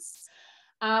Unbounce.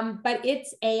 But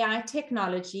it's AI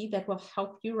technology that will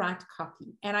help you write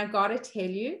copy. And I got to tell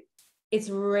you, it's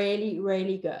really,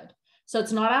 really good. So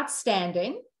it's not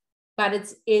outstanding, but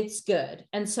it's good.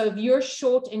 And so if you're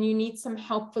short and you need some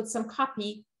help with some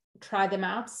copy, try them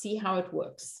out, see how it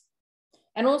works.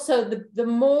 And also the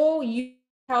more you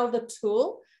tell the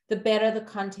tool, the better the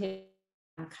content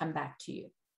will come back to you.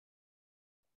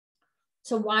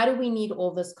 So why do we need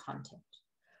all this content?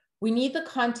 We need the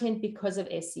content because of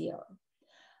SEO.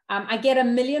 I get a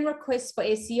million requests for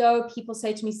SEO. People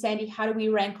say to me, Sandy, how do we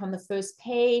rank on the first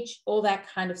page? All that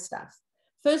kind of stuff.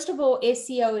 First of all,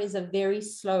 SEO is a very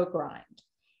slow grind.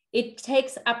 It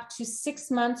takes up to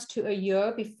 6 months to a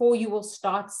year before you will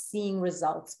start seeing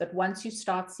results. But once you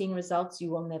start seeing results,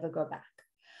 you will never go back.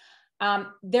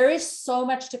 There is so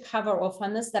much to cover off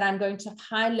on this that I'm going to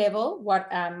high level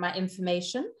my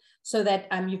information. so that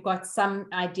you've got some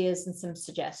ideas and some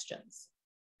suggestions.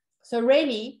 So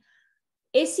really,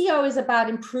 SEO is about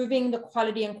improving the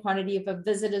quality and quantity of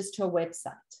visitors to a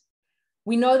website.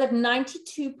 We know that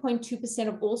 92.2%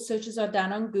 of all searches are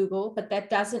done on Google, but that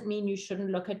doesn't mean you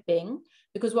shouldn't look at Bing,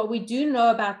 because what we do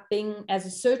know about Bing as a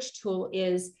search tool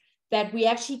is that we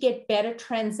actually get better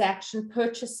transaction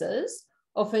purchases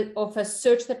of a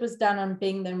search that was done on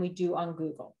Bing than we do on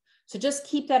Google. So just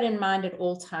keep that in mind at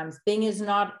all times. Bing has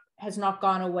not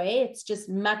gone away. It's just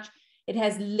it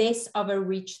has less of a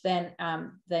reach than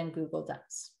Google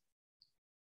does.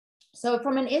 So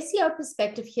from an SEO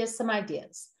perspective, here's some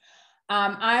ideas.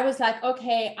 I was like,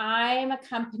 okay, I'm a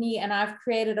company and I've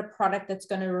created a product that's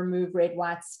going to remove red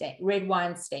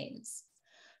wine stains.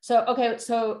 So, okay,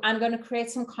 so I'm going to create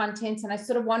some content and I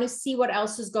sort of want to see what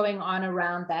else is going on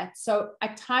around that. So I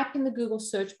type in the Google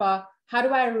search bar, how do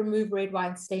I remove red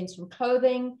wine stains from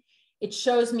clothing? It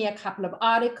shows me a couple of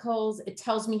articles. It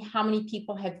tells me how many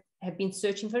people have been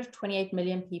searching for it, 28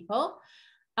 million people.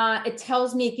 It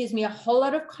gives me a whole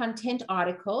lot of content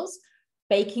articles,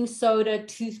 baking soda,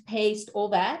 toothpaste, all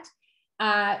that.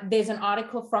 There's an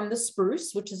article from the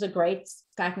Spruce, which is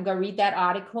I can go read that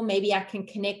article. Maybe I can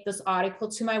connect this article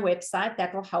to my website.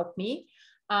 That will help me.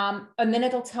 And then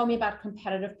it'll tell me about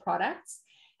competitive products.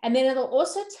 And then it'll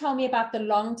also tell me about the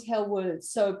long tail words.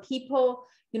 So people,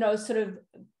 sort of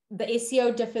the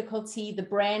SEO difficulty, the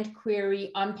brand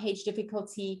query, on-page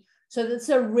difficulty. So that's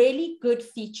a really good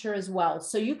feature as well.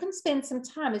 So you can spend some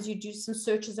time as you do some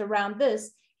searches around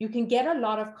this. You can get a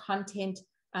lot of content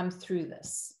through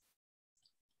this.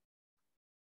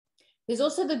 There's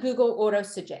also the Google Auto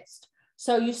Suggest.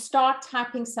 So you start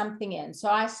typing something in. So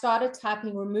I started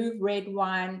typing remove red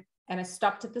wine and I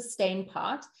stopped at the stain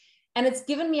part. And it's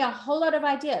given me a whole lot of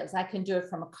ideas. I can do it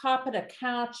from a carpet, a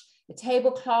couch, a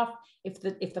tablecloth,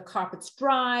 if the carpet's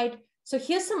dried. So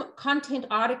here's some content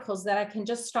articles that I can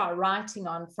just start writing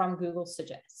on from Google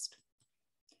Suggest.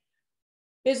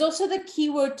 There's also the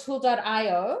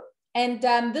keywordtool.io, and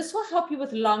this will help you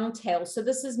with long tail. So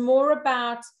this is more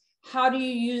about how do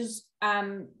you use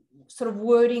sort of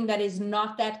wording that is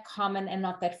not that common and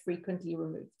not that frequently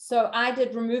removed. So I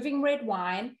did removing red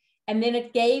wine, and then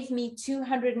it gave me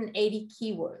 280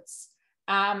 keywords,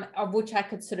 of which I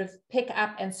could sort of pick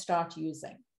up and start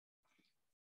using.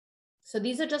 So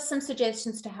these are just some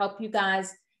suggestions to help you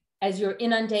guys as you're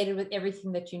inundated with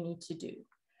everything that you need to do.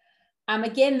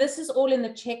 Again, this is all in the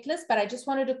checklist, but I just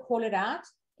wanted to call it out.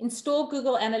 Install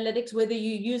Google Analytics, whether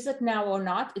you use it now or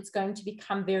not, it's going to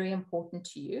become very important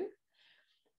to you.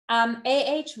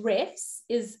 Ahrefs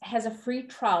has a free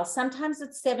trial. Sometimes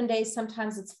it's 7 days,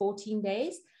 sometimes it's 14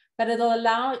 days, but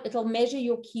it'll measure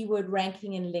your keyword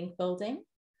ranking and link building.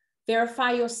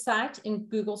 Verify your site in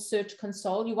Google Search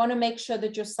Console. You want to make sure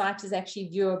that your site is actually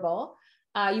viewable.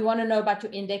 You want to know about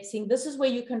your indexing. This is where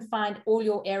you can find all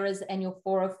your errors and your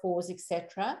 404s,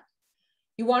 etc.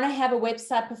 You want to have a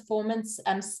website performance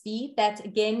speed. That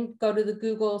again, go to the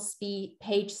Google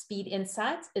page speed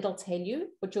insights. It'll tell you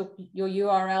what your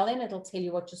URL in. It'll tell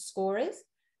you what your score is.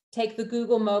 Take the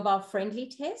Google mobile friendly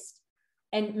test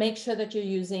and make sure that you're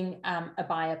using a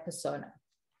buyer persona.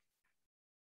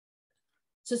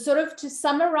 So sort of to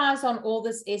summarize on all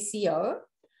this SEO,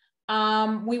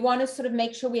 we want to sort of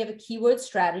make sure we have a keyword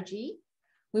strategy.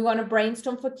 We want to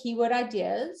brainstorm for keyword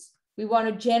ideas. We want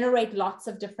to generate lots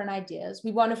of different ideas.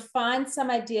 We want to find some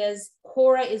ideas.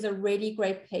 Quora is a really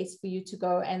great place for you to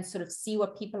go and sort of see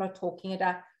what people are talking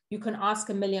about. You can ask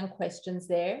a million questions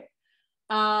there.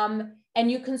 And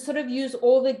you can sort of use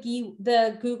all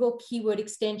the Google keyword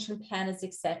extension planners,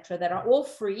 etc., that are all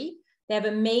free. They have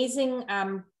amazing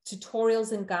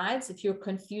tutorials and guides if you're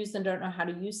confused and don't know how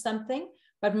to use something,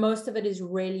 but most of it is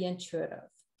really intuitive.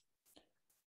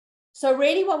 So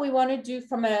really what we want to do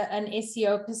from an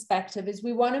SEO perspective is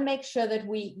we want to make sure that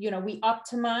we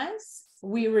optimize,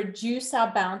 we reduce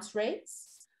our bounce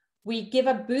rates, we give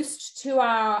a boost to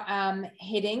our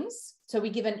headings. So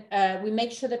we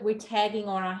make sure that we're tagging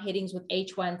on our headings with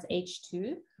H1s,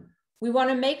 H2. We want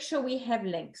to make sure we have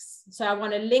links. So I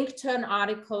want to link to an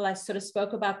article. I sort of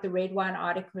spoke about the red wine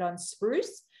article on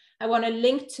Spruce. I want to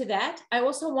link to that. I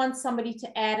also want somebody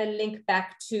to add a link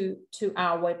back to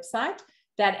our website.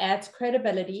 That adds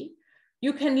credibility.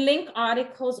 You can link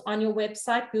articles on your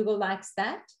website. Google likes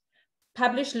that.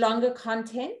 Publish longer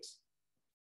content.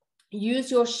 Use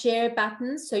your share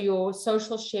buttons, so your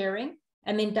social sharing,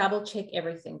 and then double check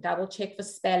everything. Double check for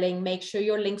spelling, make sure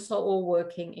your links are all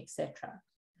working, etc.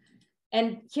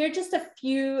 And here are just a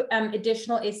few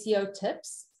additional SEO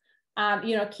tips.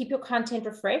 Keep your content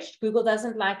refreshed. Google does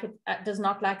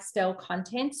not like stale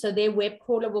content. So their web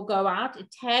crawler will go out,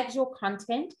 it tags your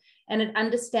content, and it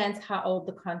understands how old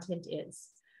the content is.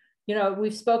 You know,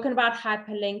 we've spoken about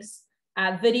hyperlinks.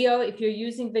 Video, if you're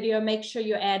using video, make sure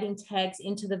you're adding tags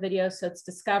into the video so it's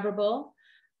discoverable.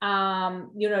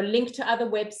 You know, link to other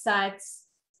websites,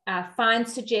 find,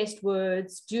 suggest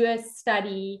words, do a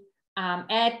study,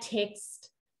 add text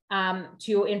to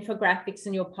your infographics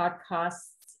and your podcasts.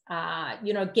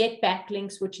 You know, get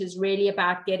backlinks, which is really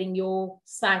about getting your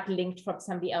site linked from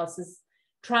somebody else's.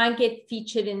 Try and get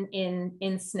featured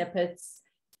in snippets.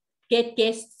 Get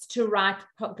guests to write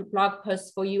blog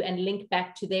posts for you and link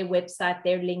back to their website,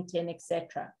 their LinkedIn,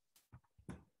 etc.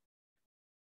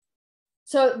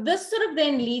 So this sort of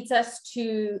then leads us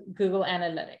to Google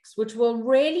Analytics, which will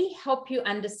really help you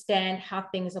understand how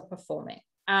things are performing.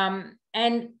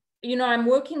 And, you know, I'm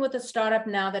working with a startup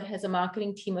now that has a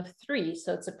marketing team of 3,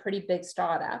 so it's a pretty big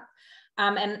startup.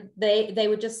 And they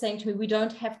were just saying to me, we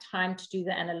don't have time to do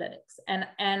the analytics.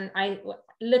 And I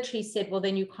literally said, well,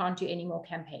 then you can't do any more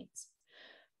campaigns.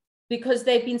 Because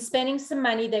they've been spending some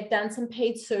money, they've done some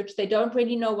paid search, they don't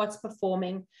really know what's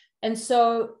performing. And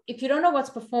so if you don't know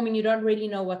what's performing, you don't really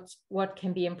know what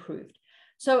can be improved.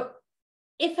 So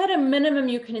if at a minimum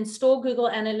you can install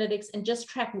Google Analytics and just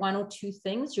track 1 or 2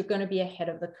 things, you're going to be ahead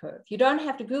of the curve. You don't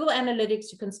have to Google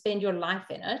Analytics, you can spend your life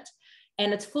in it.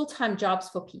 And it's full-time jobs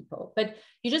for people, but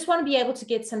you just want to be able to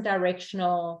get some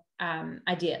directional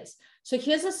ideas. So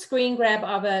here's a screen grab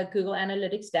of a Google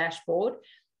Analytics dashboard.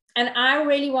 And I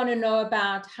really want to know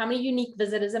about how many unique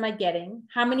visitors am I getting?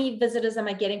 How many visitors am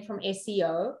I getting from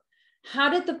SEO? How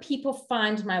did the people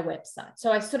find my website?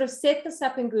 So I sort of set this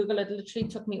up in Google. It literally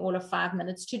took me all of 5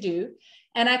 minutes to do.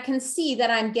 And I can see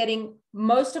that I'm getting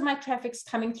most of my traffic's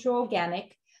coming through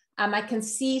organic. I can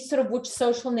see sort of which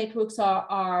social networks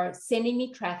are sending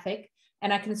me traffic,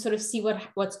 and I can sort of see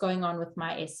what's going on with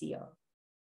my SEO.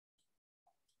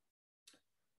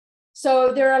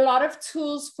 So there are a lot of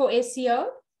tools for SEO.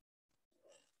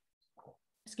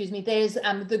 Excuse me, there's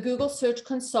the Google Search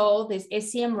Console, there's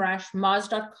SEMrush,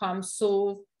 Mars.com,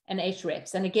 Solve, and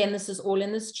Ahrefs. And again, this is all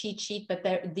in this cheat sheet,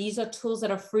 but these are tools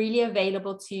that are freely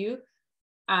available to you.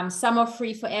 Some are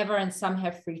free forever and some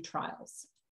have free trials.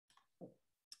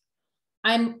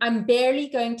 I'm barely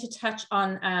going to touch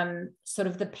on sort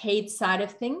of the paid side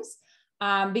of things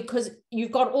because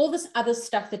you've got all this other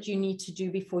stuff that you need to do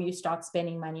before you start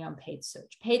spending money on paid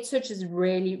search. Paid search is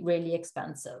really, really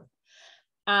expensive.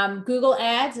 Google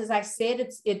Ads, as I said,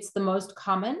 it's the most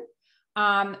common.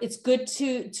 It's good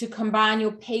to combine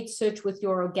your paid search with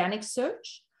your organic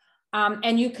search.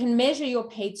 And you can measure your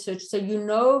paid search so you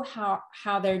know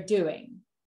how they're doing.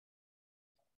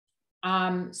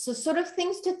 So sort of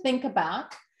things to think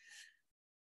about.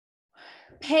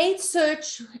 Paid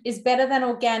search is better than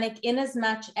organic in as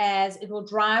much as it will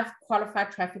drive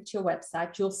qualified traffic to your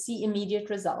website. You'll see immediate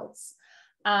results.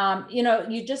 You know,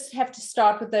 you just have to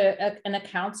start with an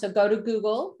account. So go to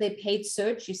Google, they paid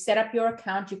search, you set up your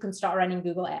account, you can start running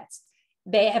Google Ads.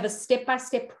 They have a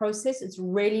step-by-step process. It's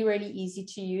really, really easy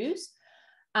to use.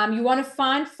 You want to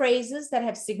find phrases that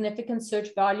have significant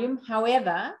search volume.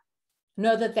 However,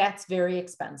 know that that's very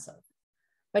expensive.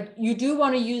 But you do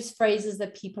want to use phrases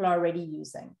that people are already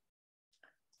using.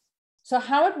 So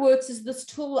how it works is this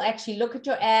tool will actually look at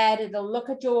your ad. It'll look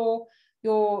at your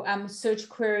search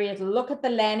query. It'll look at the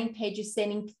landing page you're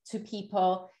sending to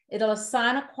people. It'll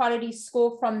assign a quality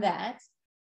score from that.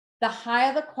 The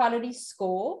higher the quality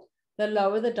score, the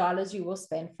lower the dollars you will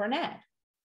spend for an ad.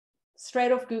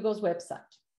 Straight off Google's website.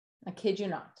 I kid you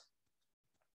not.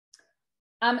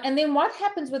 And then what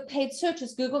happens with paid search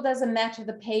is Google does a match of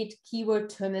the paid keyword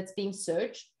term that's being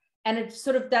searched, and it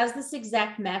sort of does this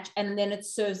exact match, and then it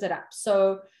serves it up.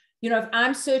 So, you know, if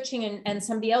I'm searching and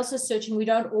somebody else is searching, we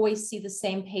don't always see the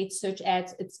same paid search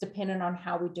ads. It's dependent on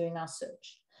how we're doing our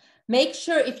search. Make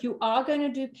sure if you are going to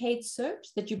do paid search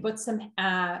that you put some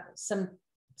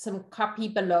copy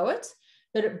below it,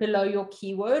 below your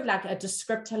keyword, like a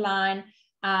descriptor line.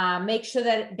 Make sure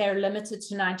that they're limited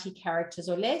to 90 characters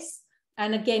or less.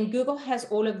 And again, Google has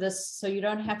all of this, so you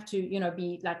don't have to, you know,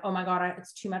 be like, oh my God,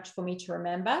 it's too much for me to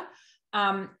remember.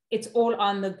 It's all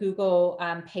on the Google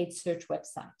paid search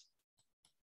website.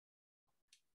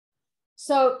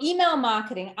 So email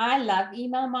marketing, I love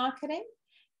email marketing.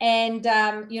 And,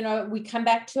 you know, we come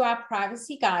back to our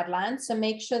privacy guidelines. So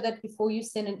make sure that before you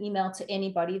send an email to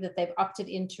anybody that they've opted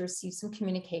in to receive some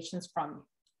communications from you.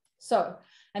 So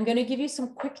I'm going to give you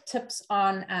some quick tips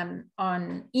on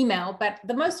email, but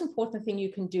the most important thing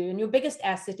you can do, and your biggest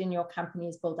asset in your company,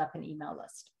 is build up an email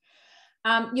list.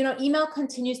 You know, email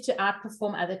continues to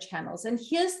outperform other channels. And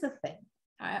here's the thing,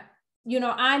 you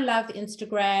know, I love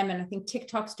Instagram, and I think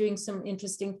TikTok's doing some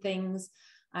interesting things,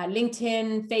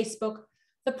 LinkedIn, Facebook.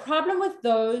 The problem with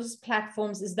those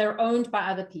platforms is they're owned by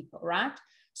other people, right?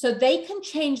 So they can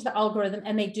change the algorithm,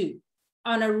 and they do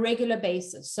on a regular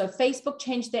basis. So Facebook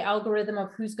changed their algorithm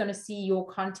of who's going to see your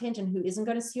content and who isn't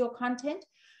going to see your content.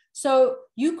 So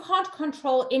you can't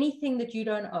control anything that you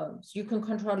don't own. So you can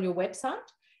control your website,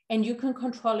 and you can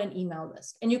control an email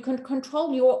list, and you can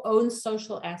control your own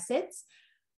social assets,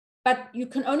 but you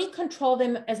can only control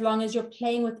them as long as you're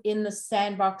playing within the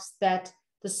sandbox that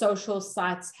the social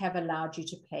sites have allowed you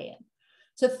to play in.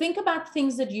 So think about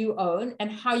things that you own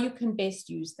and how you can best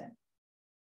use them.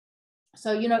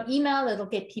 So, email, it'll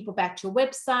get people back to your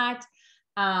website.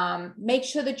 Make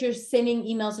sure that you're sending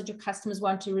emails that your customers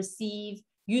want to receive.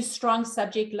 Use strong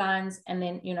subject lines, and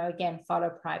then, again, follow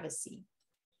privacy.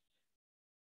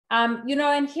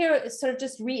 And here, sort of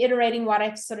just reiterating what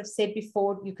I've sort of said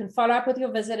before, you can follow up with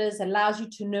your visitors, allows you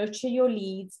to nurture your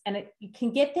leads, and you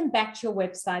can get them back to your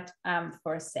website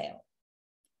for a sale.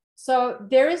 So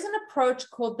there is an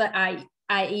approach called the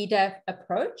EiR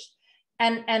approach.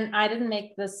 And I didn't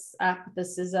make this up.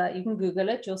 This is, you can Google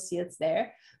it, you'll see it's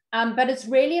there. But it's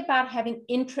really about having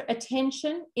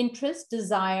attention, interest,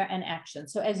 desire, and action.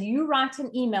 So as you write an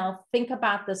email, think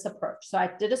about this approach. So I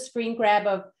did a screen grab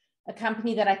of a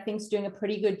company that I think is doing a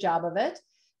pretty good job of it.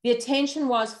 The attention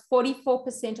was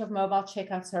 44% of mobile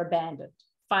checkouts are abandoned.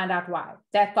 Find out why.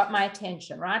 That got my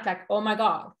attention, right? Like, oh my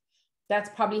God, that's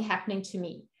probably happening to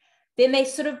me. Then they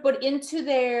sort of put into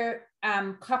their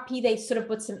copy, they sort of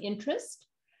put some interest.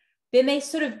 Then they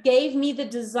sort of gave me the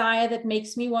desire that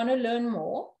makes me want to learn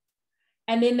more.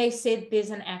 And then they said,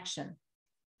 there's an action.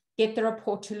 Get the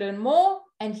report to learn more.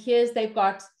 And they've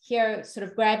got here, sort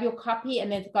of grab your copy,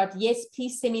 and they've got, yes,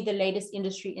 please send me the latest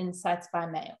industry insights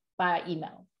by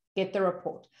email. Get the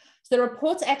report. So the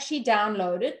report's actually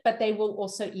downloaded, but they will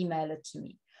also email it to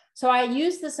me. So I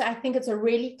use this, I think it's a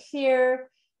really clear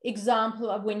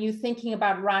example of when you're thinking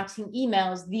about writing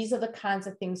emails, these are the kinds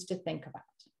of things to think about.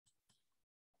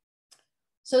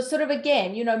 So sort of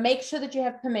again, make sure that you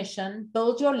have permission,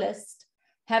 build your list,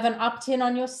 have an opt-in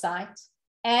on your site,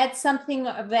 add something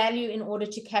of value in order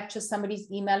to capture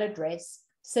somebody's email address,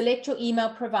 select your email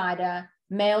provider,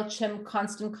 MailChimp,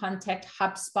 Constant Contact,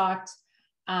 HubSpot,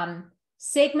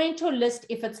 segment your list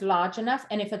if it's large enough,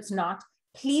 and if it's not,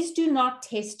 please do not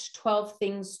test 12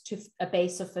 things to a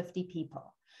base of 50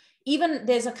 people. Even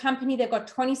there's a company that got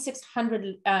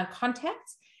 2,600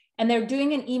 contacts, and they're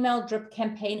doing an email drip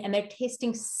campaign, and they're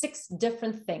testing 6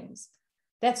 different things.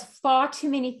 That's far too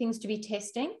many things to be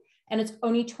testing, and it's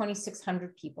only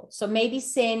 2,600 people. So maybe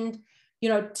send,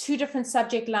 2 different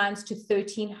subject lines to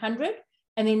 1,300,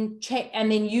 and then check,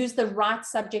 and then use the right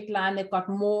subject line that got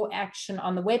more action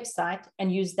on the website,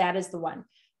 and use that as the one.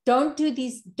 Don't do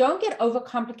these, don't get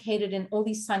overcomplicated in all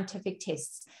these scientific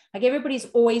tests. Like everybody's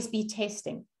always be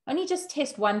testing. Only just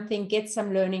test one thing, get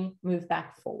some learning, move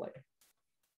back forward.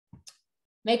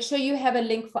 Make sure you have a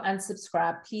link for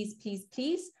unsubscribe, please, please,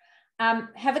 please.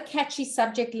 Have a catchy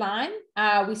subject line.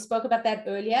 We spoke about that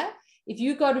earlier. If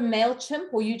you go to MailChimp,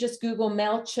 or you just Google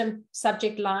MailChimp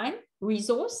subject line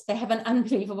resource, they have an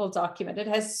unbelievable document. It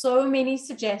has so many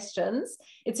suggestions.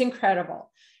 It's incredible.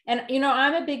 And,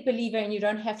 I'm a big believer in you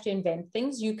don't have to invent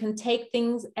things. You can take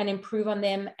things and improve on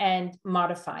them and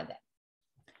modify them.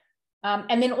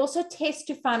 And then also test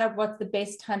to find out what's the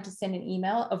best time to send an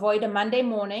email. Avoid a Monday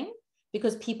morning,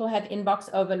 because people have inbox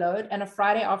overload, and a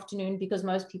Friday afternoon, because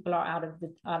most people are out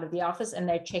of the office and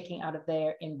they're checking out of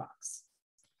their inbox.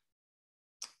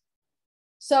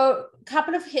 So a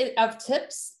couple of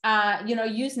tips,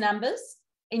 use numbers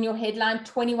in your headline,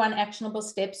 21 actionable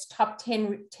steps, top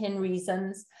 10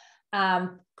 reasons,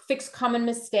 fix common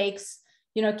mistakes,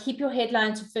 keep your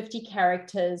headline to 50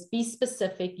 characters, be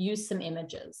specific, use some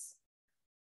images.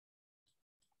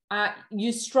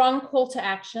 Use strong call to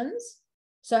actions.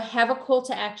 So have a call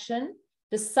to action,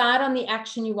 decide on the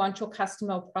action you want your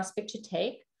customer or prospect to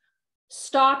take.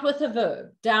 Start with a verb,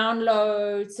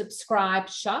 download, subscribe,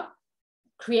 shop,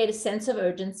 create a sense of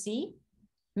urgency,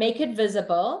 make it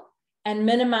visible, and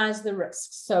minimize the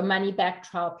risks. So money back,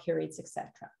 trial periods, etc.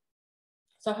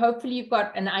 So hopefully you've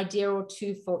got an idea or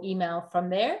two for email from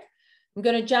there. I'm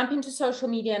going to jump into social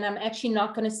media, and I'm actually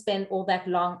not going to spend all that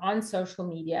long on social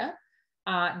media.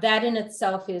 That in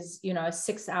itself is, a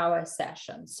 6-hour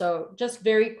session. So just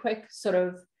very quick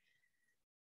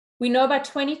we know by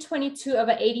 2022,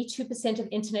 over 82% of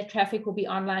internet traffic will be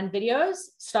online videos.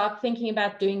 Start thinking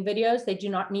about doing videos. They do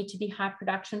not need to be high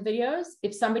production videos.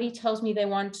 If somebody tells me they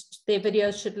want their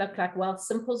videos should look like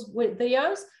Wealthsimple's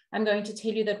videos, I'm going to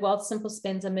tell you that Wealthsimple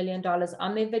spends $1 million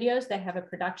on their videos. They have a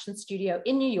production studio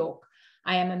in New York.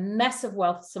 I am a massive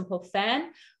Wealth Simple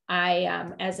fan.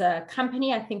 As a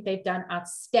company, I think they've done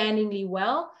outstandingly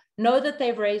well. Know that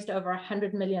they've raised over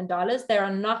 $100 million. They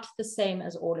are not the same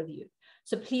as all of you.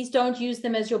 So please don't use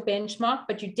them as your benchmark,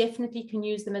 but you definitely can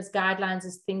use them as guidelines,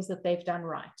 as things that they've done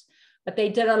right. But they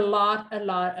did a lot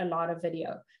of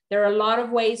video. There are a lot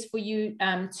of ways for you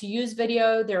to use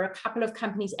video. There are a couple of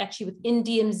companies actually within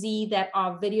DMZ that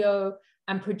are video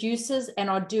producers and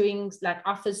are doing like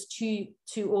offers to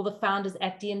all the founders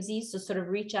at DMZ. So sort of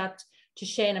reach out to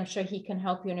Shane. I'm sure he can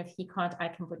help you. And if he can't, I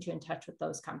can put you in touch with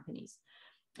those companies.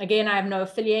 Again, I have no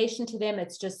affiliation to them.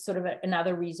 It's just sort of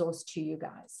another resource to you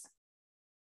guys.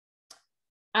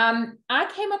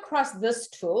 I came across this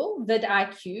tool,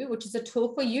 vidIQ, which is a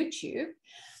tool for YouTube.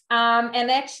 And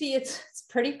actually it's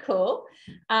pretty cool.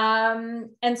 And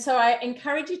so I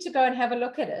encourage you to go and have a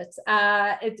look at it.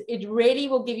 It really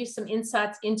will give you some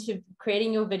insights into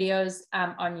creating your videos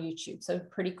on YouTube. So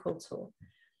pretty cool tool.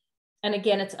 And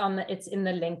again, it's in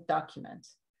the link document.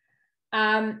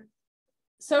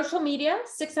 Social media,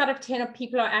 6 out of 10 of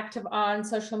people are active on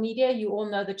social media. You all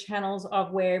know the channels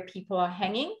of where people are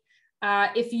hanging.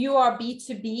 If you are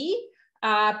B2B,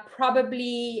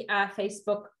 probably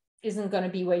Facebook isn't going to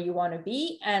be where you want to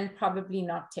be, and probably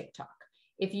not TikTok.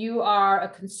 If you are a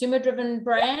consumer-driven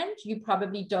brand, you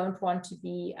probably don't want to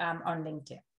be on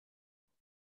LinkedIn.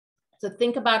 So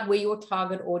think about where your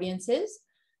target audience is.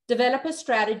 Develop a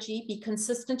strategy, be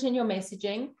consistent in your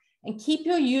messaging, and keep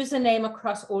your username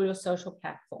across all your social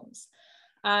platforms.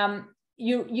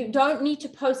 You don't need to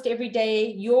post every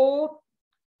day. Your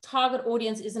target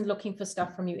audience isn't looking for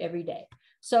stuff from you every day.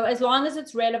 So as long as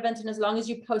it's relevant and as long as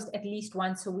you post at least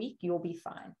once a week, you'll be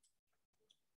fine.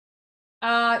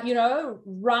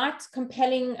 Write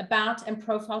compelling about and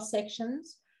profile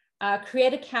sections.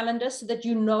 Create a calendar so that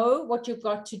you know what you've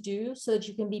got to do so that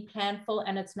you can be planful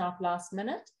and it's not last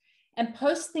minute. And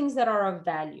post things that are of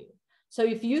value. So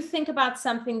if you think about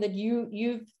something that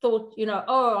you've thought,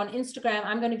 oh, on Instagram,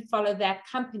 I'm going to follow that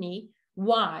company.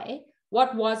 Why?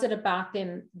 What was it about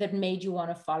them that made you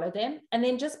want to follow them? And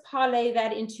then just parlay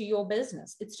that into your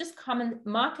business. It's just common.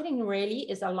 Marketing really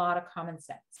is a lot of common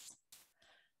sense.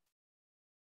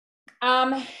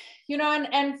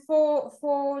 And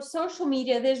for social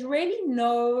media, there's really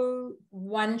no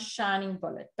one shining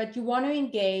bullet, but you want to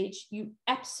engage, you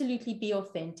absolutely be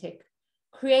authentic,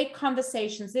 create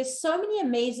conversations. There's so many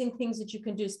amazing things that you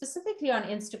can do, specifically on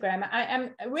Instagram. I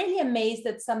am really amazed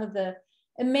at some of the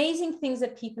amazing things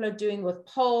that people are doing with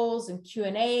polls and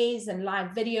Q&As and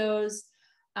live videos.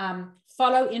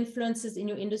 Follow influencers in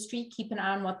your industry, keep an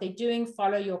eye on what they're doing,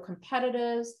 follow your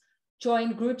competitors,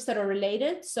 join groups that are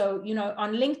related. So,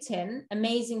 on LinkedIn,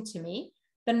 amazing to me,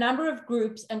 the number of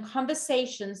groups and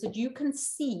conversations that you can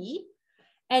see,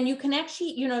 and you can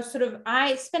actually,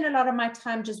 I spend a lot of my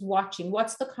time just watching.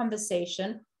 What's the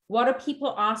conversation? What are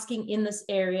people asking in this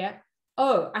area?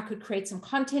 Oh, I could create some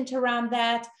content around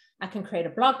that. I can create a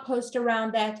blog post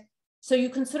around that. So you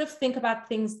can sort of think about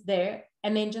things there,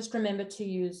 and then just remember to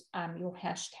use your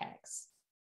hashtags.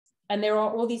 And there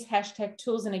are all these hashtag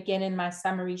tools. And again, in my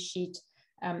summary sheet,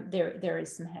 there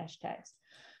is some hashtags.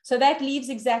 So that leaves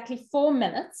exactly 4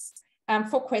 minutes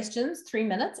for questions, 3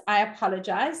 minutes. I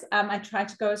apologize. I tried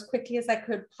to go as quickly as I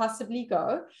could possibly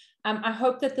go. I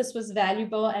hope that this was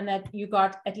valuable and that you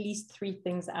got at least 3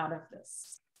 things out of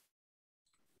this.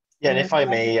 Yeah, and if I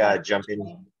may jump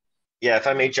in. Yeah, if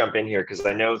I may jump in here, because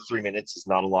I know 3 minutes is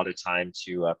not a lot of time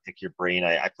to pick your brain.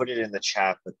 I put it in the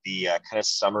chat, but the kind of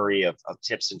summary of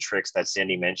tips and tricks that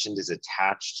Sandy mentioned is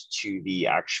attached to the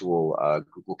actual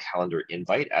Google Calendar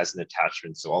invite as an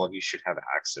attachment. So all of you should have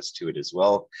access to it as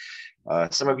well.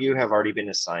 Some of you have already been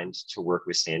assigned to work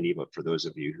with Sandy, but for those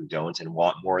of you who don't and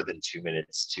want more than 2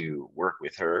 minutes to work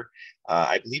with her,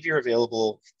 I believe you're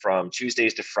available from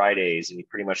Tuesdays to Fridays, and you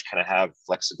pretty much kind of have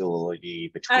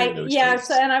flexibility between those days.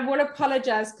 So, and I will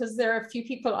apologize because there are a few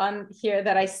people on here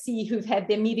that I see who've had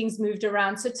their meetings moved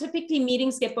around. So typically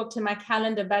meetings get booked in my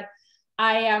calendar, but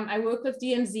I work with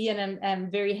DMZ and I'm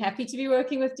very happy to be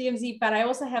working with DMZ, but I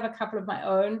also have a couple of my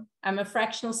own. I'm a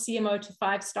fractional CMO to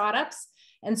 5 startups.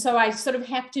 And so I sort of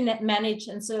have to manage.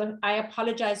 And so I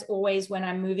apologize always when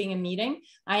I'm moving a meeting.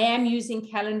 I am using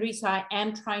Calendly, so I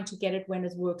am trying to get it when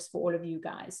it works for all of you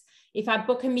guys. If I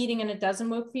book a meeting and it doesn't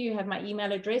work for you, you have my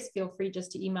email address. Feel free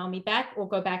just to email me back or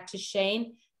go back to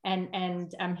Shane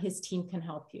and his team can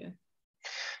help you.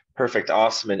 Perfect.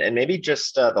 Awesome. And maybe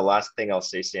just the last thing I'll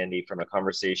say, Sandy, from a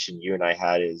conversation you and I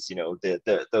had is,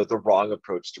 the wrong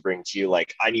approach to bring to you.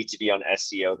 Like, I need to be on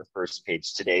SEO, the first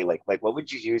page today. Like what would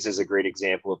you use as a great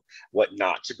example of what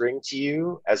not to bring to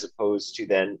you, as opposed to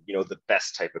then, the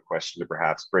best type of question to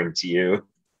perhaps bring to you?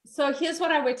 So here's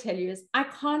what I would tell you is I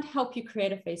can't help you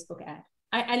create a Facebook ad.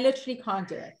 I literally can't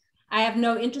do it. I have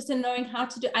no interest in knowing how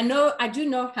to do it. I do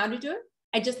know how to do it.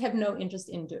 I just have no interest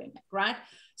in doing it, right?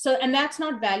 So, and that's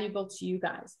not valuable to you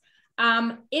guys.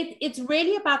 It's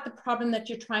really about the problem that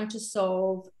you're trying to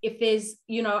solve. If there's,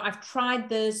 I've tried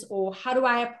this, or how do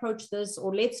I approach this,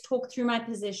 or let's talk through my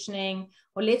positioning,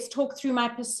 or let's talk through my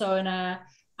persona,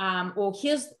 or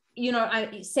here's,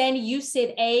 Sandy, you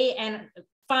said A, and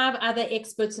 5 other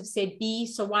experts have said B,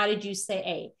 so why did you say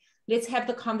A? Let's have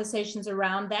the conversations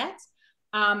around that.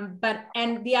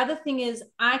 And the other thing is,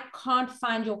 I can't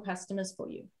find your customers for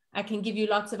you. I can give you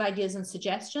lots of ideas and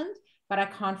suggestions, but I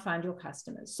can't find your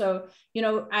customers. So,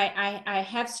 I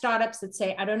have startups that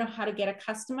say, I don't know how to get a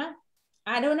customer.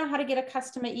 I don't know how to get a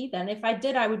customer either. And if I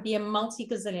did, I would be a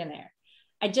multi-gazillionaire.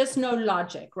 I just know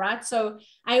logic, right? So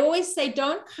I always say,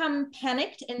 don't come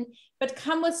panicked, but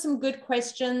come with some good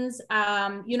questions.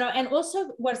 And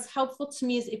also what's helpful to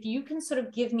me is if you can sort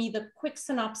of give me the quick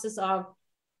synopsis of,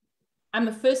 I'm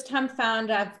a first-time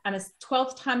founder, I'm a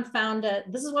 12th-time founder,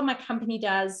 this is what my company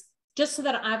does, just so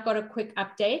that I've got a quick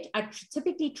update. I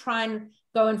typically try and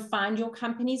go and find your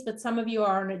companies, but some of you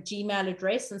are on a Gmail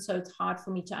address, and so it's hard for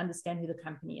me to understand who the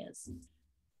company is.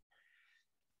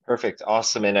 Perfect.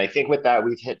 Awesome. And I think with that,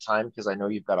 we've hit time because I know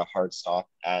you've got a hard stop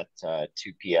at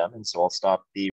 2 p.m. And so I'll stop the